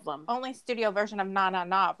re- all of them. Only studio version of Na Na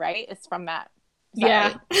Na, right? It's from that. Is that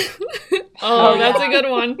yeah. right? Oh, Oh, that's yeah. a good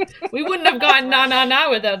one. We wouldn't have gotten Na Na Na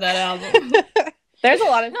without that album. There's a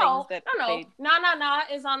lot of No, things that no. Na Na Na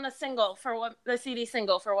is on the single for the CD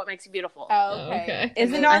single for What Makes You Beautiful. Oh, okay. Okay.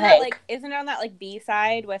 isn't it on that B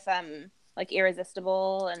side with like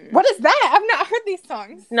Irresistible and What is that? I've not heard these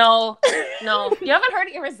songs. No. You haven't heard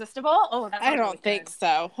Irresistible? Oh, that's I don't think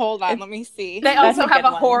so. Hold on, let me see. They That's also a have good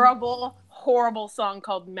a one. horrible song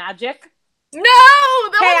called Magic. No!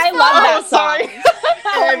 That Hey, I was love that sorry.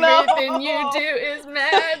 song. Everything you do is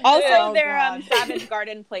magic. Also, Oh, their God. Savage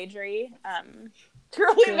Garden Plagiary.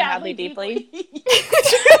 Truly Madly Deeply. Wait,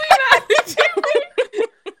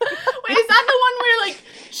 is that the one where like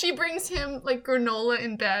she brings him like granola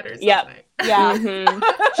in bed or something? Yep. Yeah. Mhm.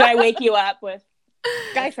 Should I wake you up with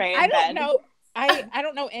Guys, Trey in I don't bed? know. I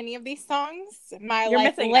don't know any of these songs. My You're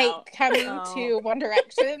life missing late out. coming Oh. to One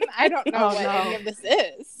Direction. I don't know Oh, what no. any of this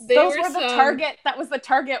is. They Those were the some- Target. That was the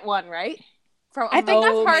Target one, right? From I think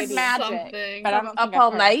I've heard maybe Magic, something. but I don't Up think I've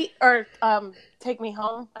All heard. Night or Take Me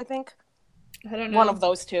Home. I think I don't know. one of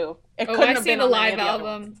those two. It Oh, couldn't I have see been the on any live of the other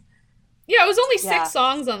album. ones. Yeah, it was only 6 Yeah.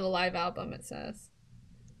 songs on the live album, it says.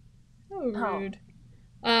 Oh, Oh. rude.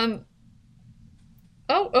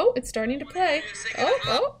 Oh, it's starting to play.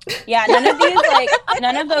 Oh. Yeah, none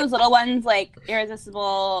of those little ones like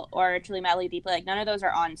Irresistible or Truly Madly Deeply, like none of those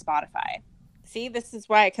are on Spotify. See, this is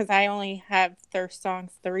why, because I only have their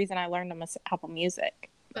songs. The reason I learned them is Apple Music.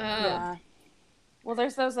 Well,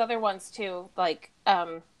 there's those other ones too, like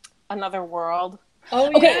Another World. Oh,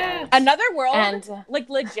 Okay, yeah. Another World, And- like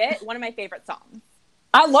legit one of my favorite songs.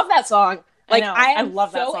 I love that song. Like know. I am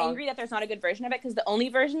love that so song. angry that there's not a good version of it because the only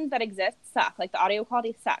versions that exist suck. Like the audio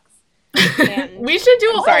quality sucks. And We should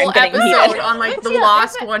do a I'm sorry, whole I'm getting episode heated. on like the Yeah,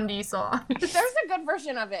 lost there's 1D song. There's a good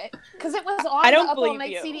version of it because it was on I don't the Up All believe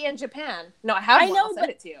Night you. CD in Japan. No, I have I one. know, I'll send but-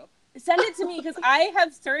 it to you. send it to me because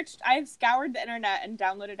I've scoured the internet and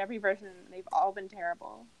downloaded every version and they've all been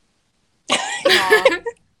terrible.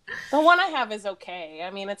 The one I have is okay.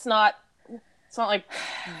 I mean, it's not like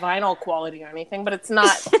vinyl quality or anything, but it's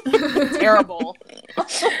not terrible.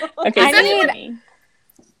 Okay, I send it need- to me.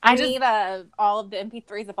 I need all of the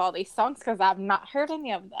MP3s of all these songs because I've not heard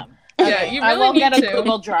any of them. Yeah, you I really will need get a to.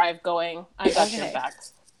 Google Drive going. I got your Okay. back.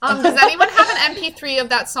 Does anyone have an MP3 of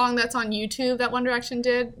that song that's on YouTube that One Direction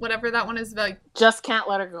did? Whatever that one is, like, Just Can't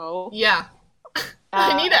Let Her Go. yeah.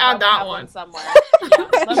 I need to I add probably that have one. somewhere.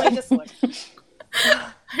 Yeah, let me just look.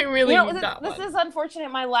 I really You know, need that this one. is unfortunate.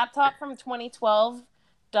 My laptop from 2012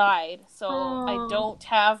 died, so I Oh. don't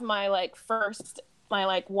have my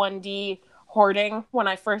 1D hoarding when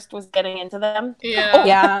I first was getting into them. Yeah. Oh,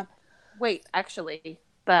 yeah. Wait, actually,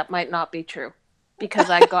 that might not be true because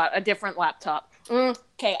I got a different laptop.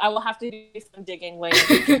 Okay, I will have to do some digging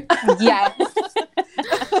later. Yes.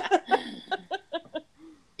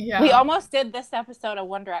 Yeah. We almost did this episode a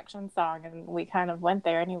One Direction song, and we kind of went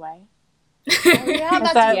there anyway. Yeah,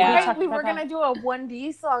 that's right. right. We Talked were about going to do a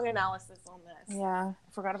 1D song analysis on this. Yeah.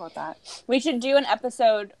 I forgot about that. We should do an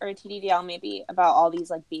episode or a TDDL maybe about all these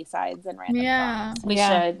like B-sides and random Yeah. songs.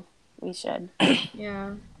 We should.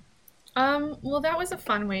 Yeah. Well, that was a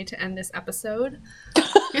fun way to end this episode.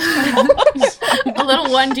 A little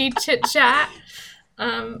 1D chit chat.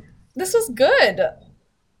 This was good.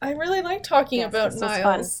 I really like talking about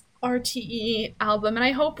Niall's RTE album, and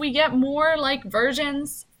I hope we get more like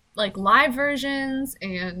versions, like live versions,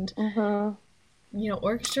 and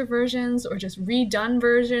orchestra versions, or just redone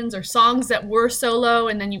versions, or songs that were solo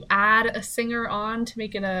and then you add a singer on to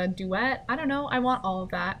make it a duet. I don't know. I want all of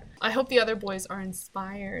that. I hope the other boys are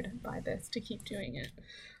inspired by this to keep doing it.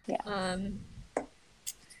 Yeah.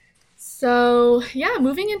 So yeah,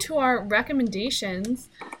 moving into our recommendations,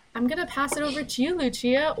 I'm going to pass it over to you,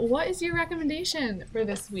 Lucia. What is your recommendation for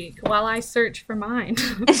this week while I search for mine?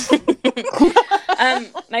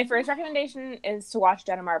 My first recommendation is to watch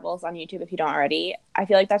Jenna Marbles on YouTube if you don't already. I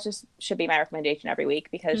feel like that just should be my recommendation every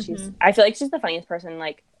week because I feel like she's the funniest person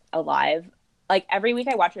like alive. Like every week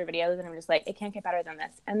I watch her videos and I'm just like, it can't get better than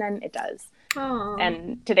this. And then it does. Aww.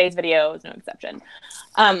 And today's video is no exception.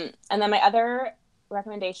 And then my other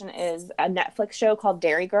recommendation is a Netflix show called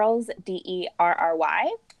Derry Girls, Derry.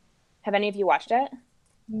 Have any of you watched it?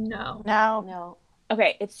 No. No.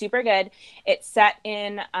 Okay, it's super good. It's set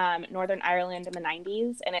in Northern Ireland in the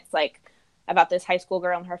 90s, and it's like about this high school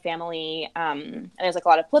girl and her family. And there's like a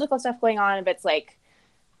lot of political stuff going on, but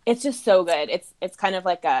it's just so good. It's kind of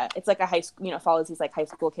like a high school, follows these like high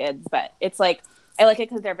school kids, but it's like I like it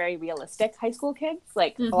because they're very realistic high school kids.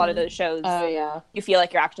 Like a lot of those shows, you feel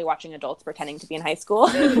like you're actually watching adults pretending to be in high school,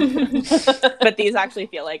 but these actually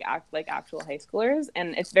feel like actual high schoolers,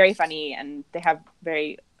 and it's very funny, and they have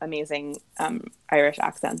very amazing Irish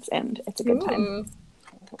accents, and it's a good time.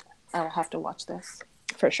 I will have to watch this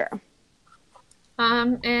for sure.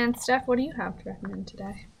 And Steph, what do you have to recommend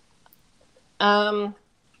today? My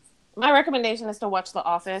recommendation is to watch The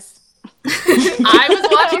Office. I was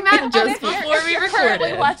watching that just before we Currently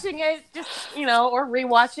recorded. watching it, just or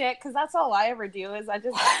rewatch it, because that's all I ever do is I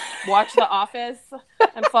just watch The Office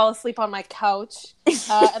and fall asleep on my couch.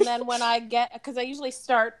 And then when because I usually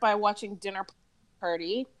start by watching Dinner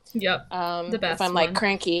Party. Yep. The best if I'm one. like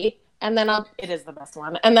cranky, and then it is the best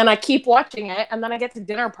one, and then I keep watching it, and then I get to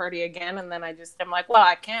Dinner Party again, and then I'm like, well,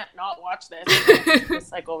 I can't not watch this. The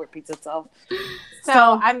cycle repeats itself.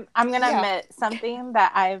 So I'm gonna admit something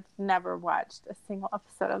that I've never watched a single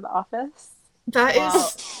episode of The Office. That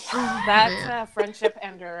is That's a friendship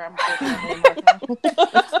ender.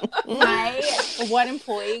 My one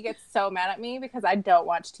employee gets so mad at me because I don't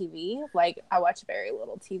watch TV. Like I watch very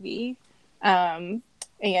little TV. And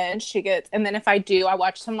then if I do, I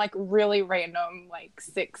watch some like really random like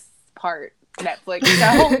 6-part Netflix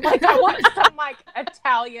show. Like I watched some like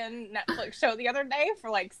Italian Netflix show the other day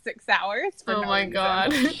for like 6 hours. Oh my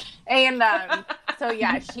god. And so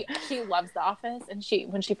yeah, she loves The Office, and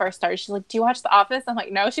when she first started, she's like, "Do you watch The Office?" I'm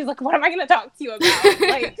like, "No." She's like, "What am I going to talk to you about?"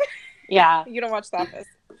 Like, Yeah, you don't watch The Office.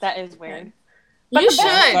 that is weird. You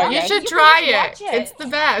should. You should try it. watch it. It's the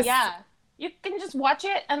best. Yeah, you can just watch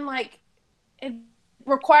it, and like it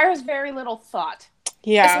requires very little thought.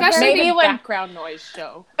 Yeah, Especially Maybe the when background noise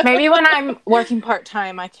show. maybe when I'm working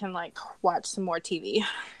part-time, I can like watch some more TV.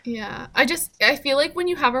 Yeah. I feel like when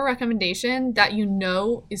you have a recommendation that you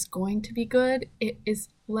know is going to be good, it is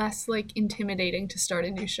less like intimidating to start a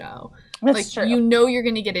new show. That's like true. you know you're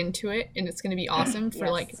going to get into it and it's going to be awesome for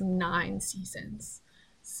like 9 seasons.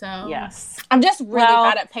 So Yes. I'm just really Well-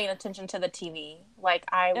 bad at paying attention to the TV. Like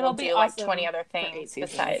I will It'll be do like awesome 20 other for 8 things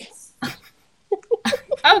seasons. besides.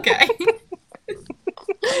 Okay.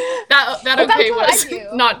 that But okay that's what was I do.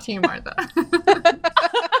 not to you, Martha.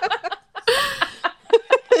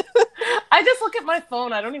 I just look at my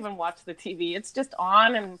phone. I don't even watch the TV. It's just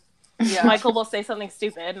on, and Michael will say something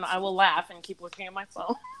stupid, and I will laugh and keep looking at my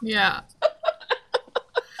phone. Yeah.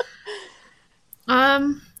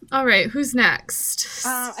 All right. Who's next?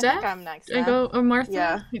 I Steph? think I'm next. I go or Martha?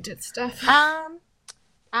 Yeah. We did Steph.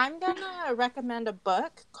 I'm gonna recommend a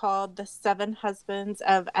book called The 7 Husbands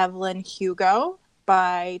of Evelyn Hugo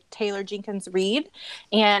by Taylor Jenkins Reid,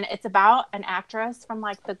 and it's about an actress from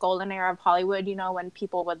like the golden era of Hollywood. You know, when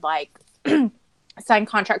people would like sign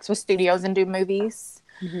contracts with studios and do movies.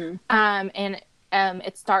 It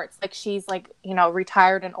starts like she's like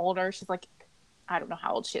retired and older. She's like, I don't know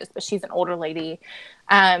how old she is, but she's an older lady,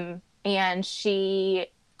 and she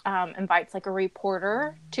invites like a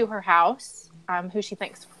reporter to her house, who she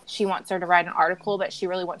thinks she wants her to write an article, but she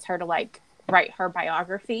really wants her to like write her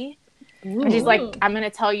biography. Ooh. And she's like, I'm going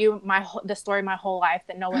to tell you the story of my whole life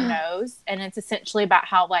that no one knows. And it's essentially about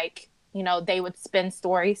how like, you know, they would spin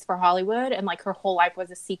stories for Hollywood, and like her whole life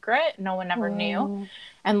was a secret. No one ever knew.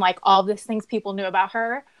 And like all these things people knew about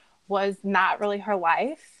her was not really her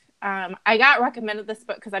life. I got recommended this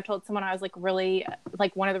book because I told someone I was like really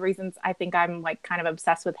like one of the reasons I think I'm like kind of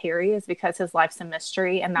obsessed with Harry is because his life's a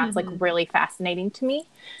mystery, and that's like really fascinating to me.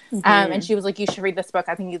 And she was like, you should read this book.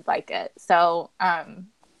 I think you'd like it. So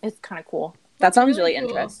it's kind of cool. That sounds really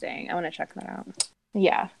interesting. I want to check that out.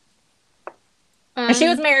 Yeah. And she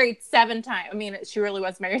was married 7 times. I mean, she really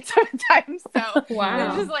was married 7 times. So wow.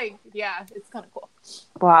 It's just like, yeah, it's kind of cool.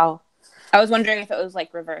 Wow. I was wondering if it was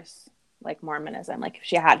like reverse, like Mormonism, like if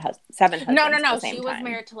she had 7 husbands. No. At the same She time. was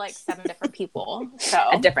married to like 7 different people. So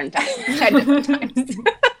at different times. At different times.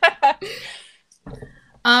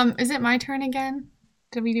 Is it my turn again?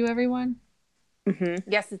 Did we do everyone?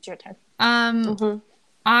 Yes, it's your turn.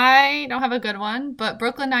 I don't have a good one, but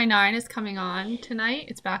Brooklyn Nine-Nine is coming on tonight.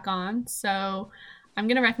 It's back on, so I'm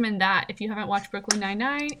going to recommend that. If you haven't watched Brooklyn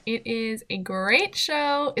Nine-Nine, it is a great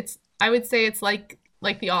show. I would say it's like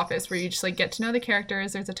The Office, where you just like get to know the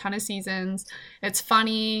characters. There's a ton of seasons. It's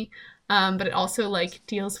funny, but it also like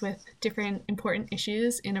deals with different important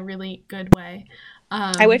issues in a really good way.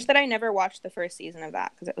 I wish that I never watched the first season of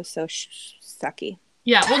that because it was so sucky.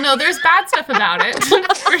 Yeah, well, no, there's bad stuff about it,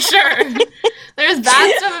 for sure. There's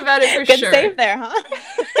bad stuff about it, for Good sure. Good save there, huh?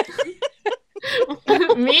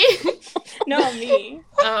 Me? No, me.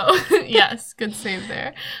 Oh, yes, good save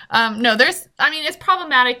there. No, it's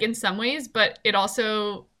problematic in some ways, but it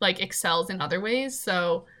also, like, excels in other ways,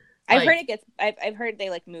 so... I've heard they,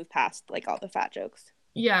 like, move past, like, all the fat jokes.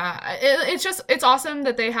 Yeah, it's awesome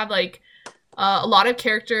that they have, like... a lot of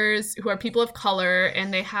characters who are people of color,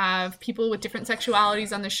 and they have people with different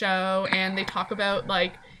sexualities on the show, and they talk about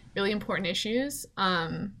like really important issues.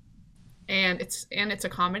 And it's a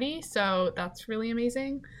comedy, so that's really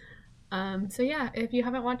amazing. So yeah, if you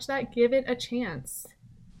haven't watched that, give it a chance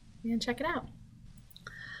and check it out.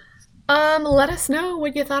 Let us know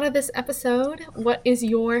what you thought of this episode. What is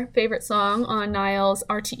your favorite song on Niall's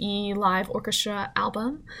RTE Live Orchestra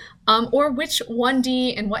album? Or which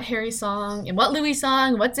 1D and what Harry song and what Louis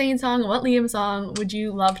song, what Zayn song, and what Liam song would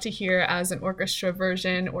you love to hear as an orchestra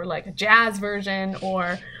version or like a jazz version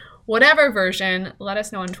or whatever version? Let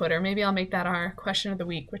us know on Twitter. Maybe I'll make that our question of the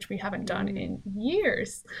week, which we haven't done in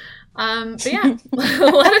years. But yeah,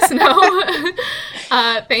 let us know.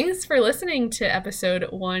 Thanks for listening to episode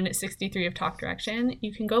 163 of Talk Direction.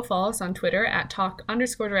 You can go follow us on Twitter at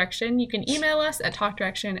talk_direction. You can email us at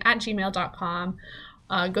talkdirection@gmail.com.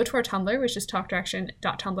 Go to our Tumblr, which is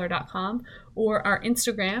talkdirection.tumblr.com, or our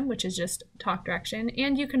Instagram, which is just Talk Direction.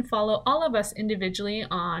 And you can follow all of us individually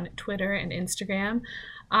on Twitter and Instagram.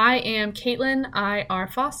 I am Caitlin I.R.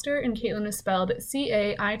 Foster, and Caitlin is spelled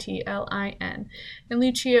Caitlin. And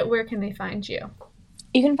Lucia, where can they find you?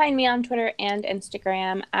 You can find me on Twitter and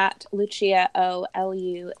Instagram at Lucia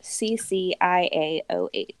OLucciaOH.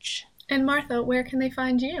 And Martha, where can they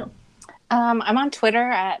find you? I'm on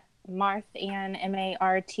Twitter at Marthann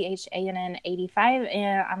Marthann 85,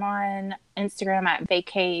 and I'm on Instagram at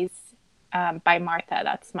Vacays by Martha.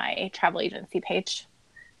 That's my travel agency page.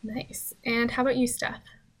 Nice. And how about you, Steph?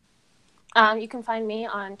 You can find me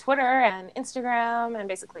on Twitter and Instagram and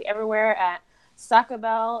basically everywhere at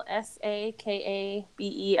Sakabelle, Sakabelle.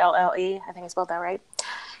 I think I spelled that right.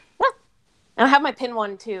 Yeah. And I have my pin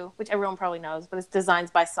one too, which everyone probably knows, but it's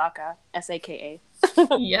Designs by Saka, Saka.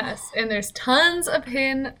 Yes, and there's tons of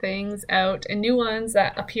pin things out and new ones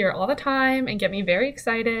that appear all the time and get me very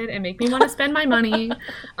excited and make me want to spend my money.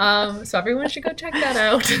 So everyone should go check that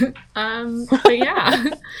out. But yeah.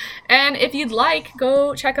 And if you'd like,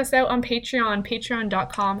 go check us out on Patreon,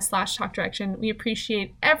 patreon.com/talkdirection. We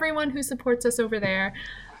appreciate everyone who supports us over there.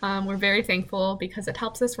 We're very thankful because it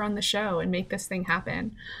helps us run the show and make this thing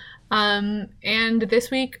happen. And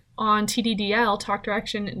this week on TDDL, Talk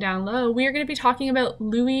Direction Down Low, we are going to be talking about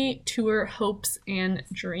Louis Tour Hopes and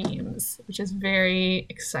Dreams, which is very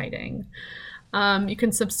exciting. You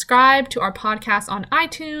can subscribe to our podcast on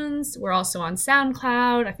iTunes. We're also on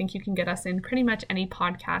SoundCloud. I think you can get us in pretty much any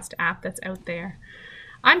podcast app that's out there.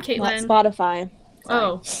 I'm Caitlin. Not Spotify. Sorry.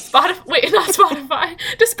 Oh, Spotify. Wait, not Spotify.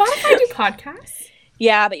 Does Spotify do podcasts?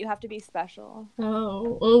 Yeah, but you have to be special.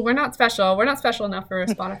 Oh, well, we're not special. We're not special enough for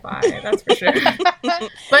Spotify, that's for sure.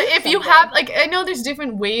 But if you have, like, I know there's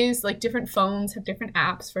different ways, like, different phones have different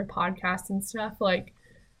apps for podcasts and stuff. Like,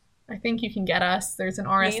 I think you can get us. There's an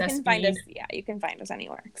Yeah, RSS you can find us. feed. Yeah, you can find us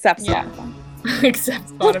anywhere except Yeah. Spotify. Except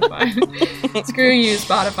Spotify. Screw you,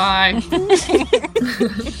 Spotify.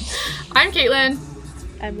 I'm Caitlin.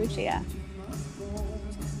 I'm Lucia.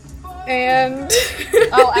 And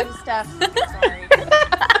Oh, I'm Steph. Sorry.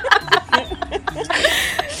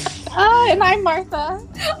 And I'm Martha.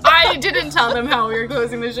 I didn't tell them how we were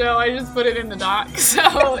closing the show. I just put it in the doc,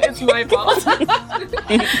 so it's my fault.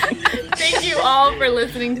 Thank you all for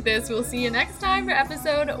listening to this. We'll see you next time for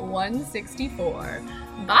episode 164.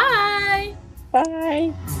 Bye!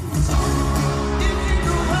 Bye.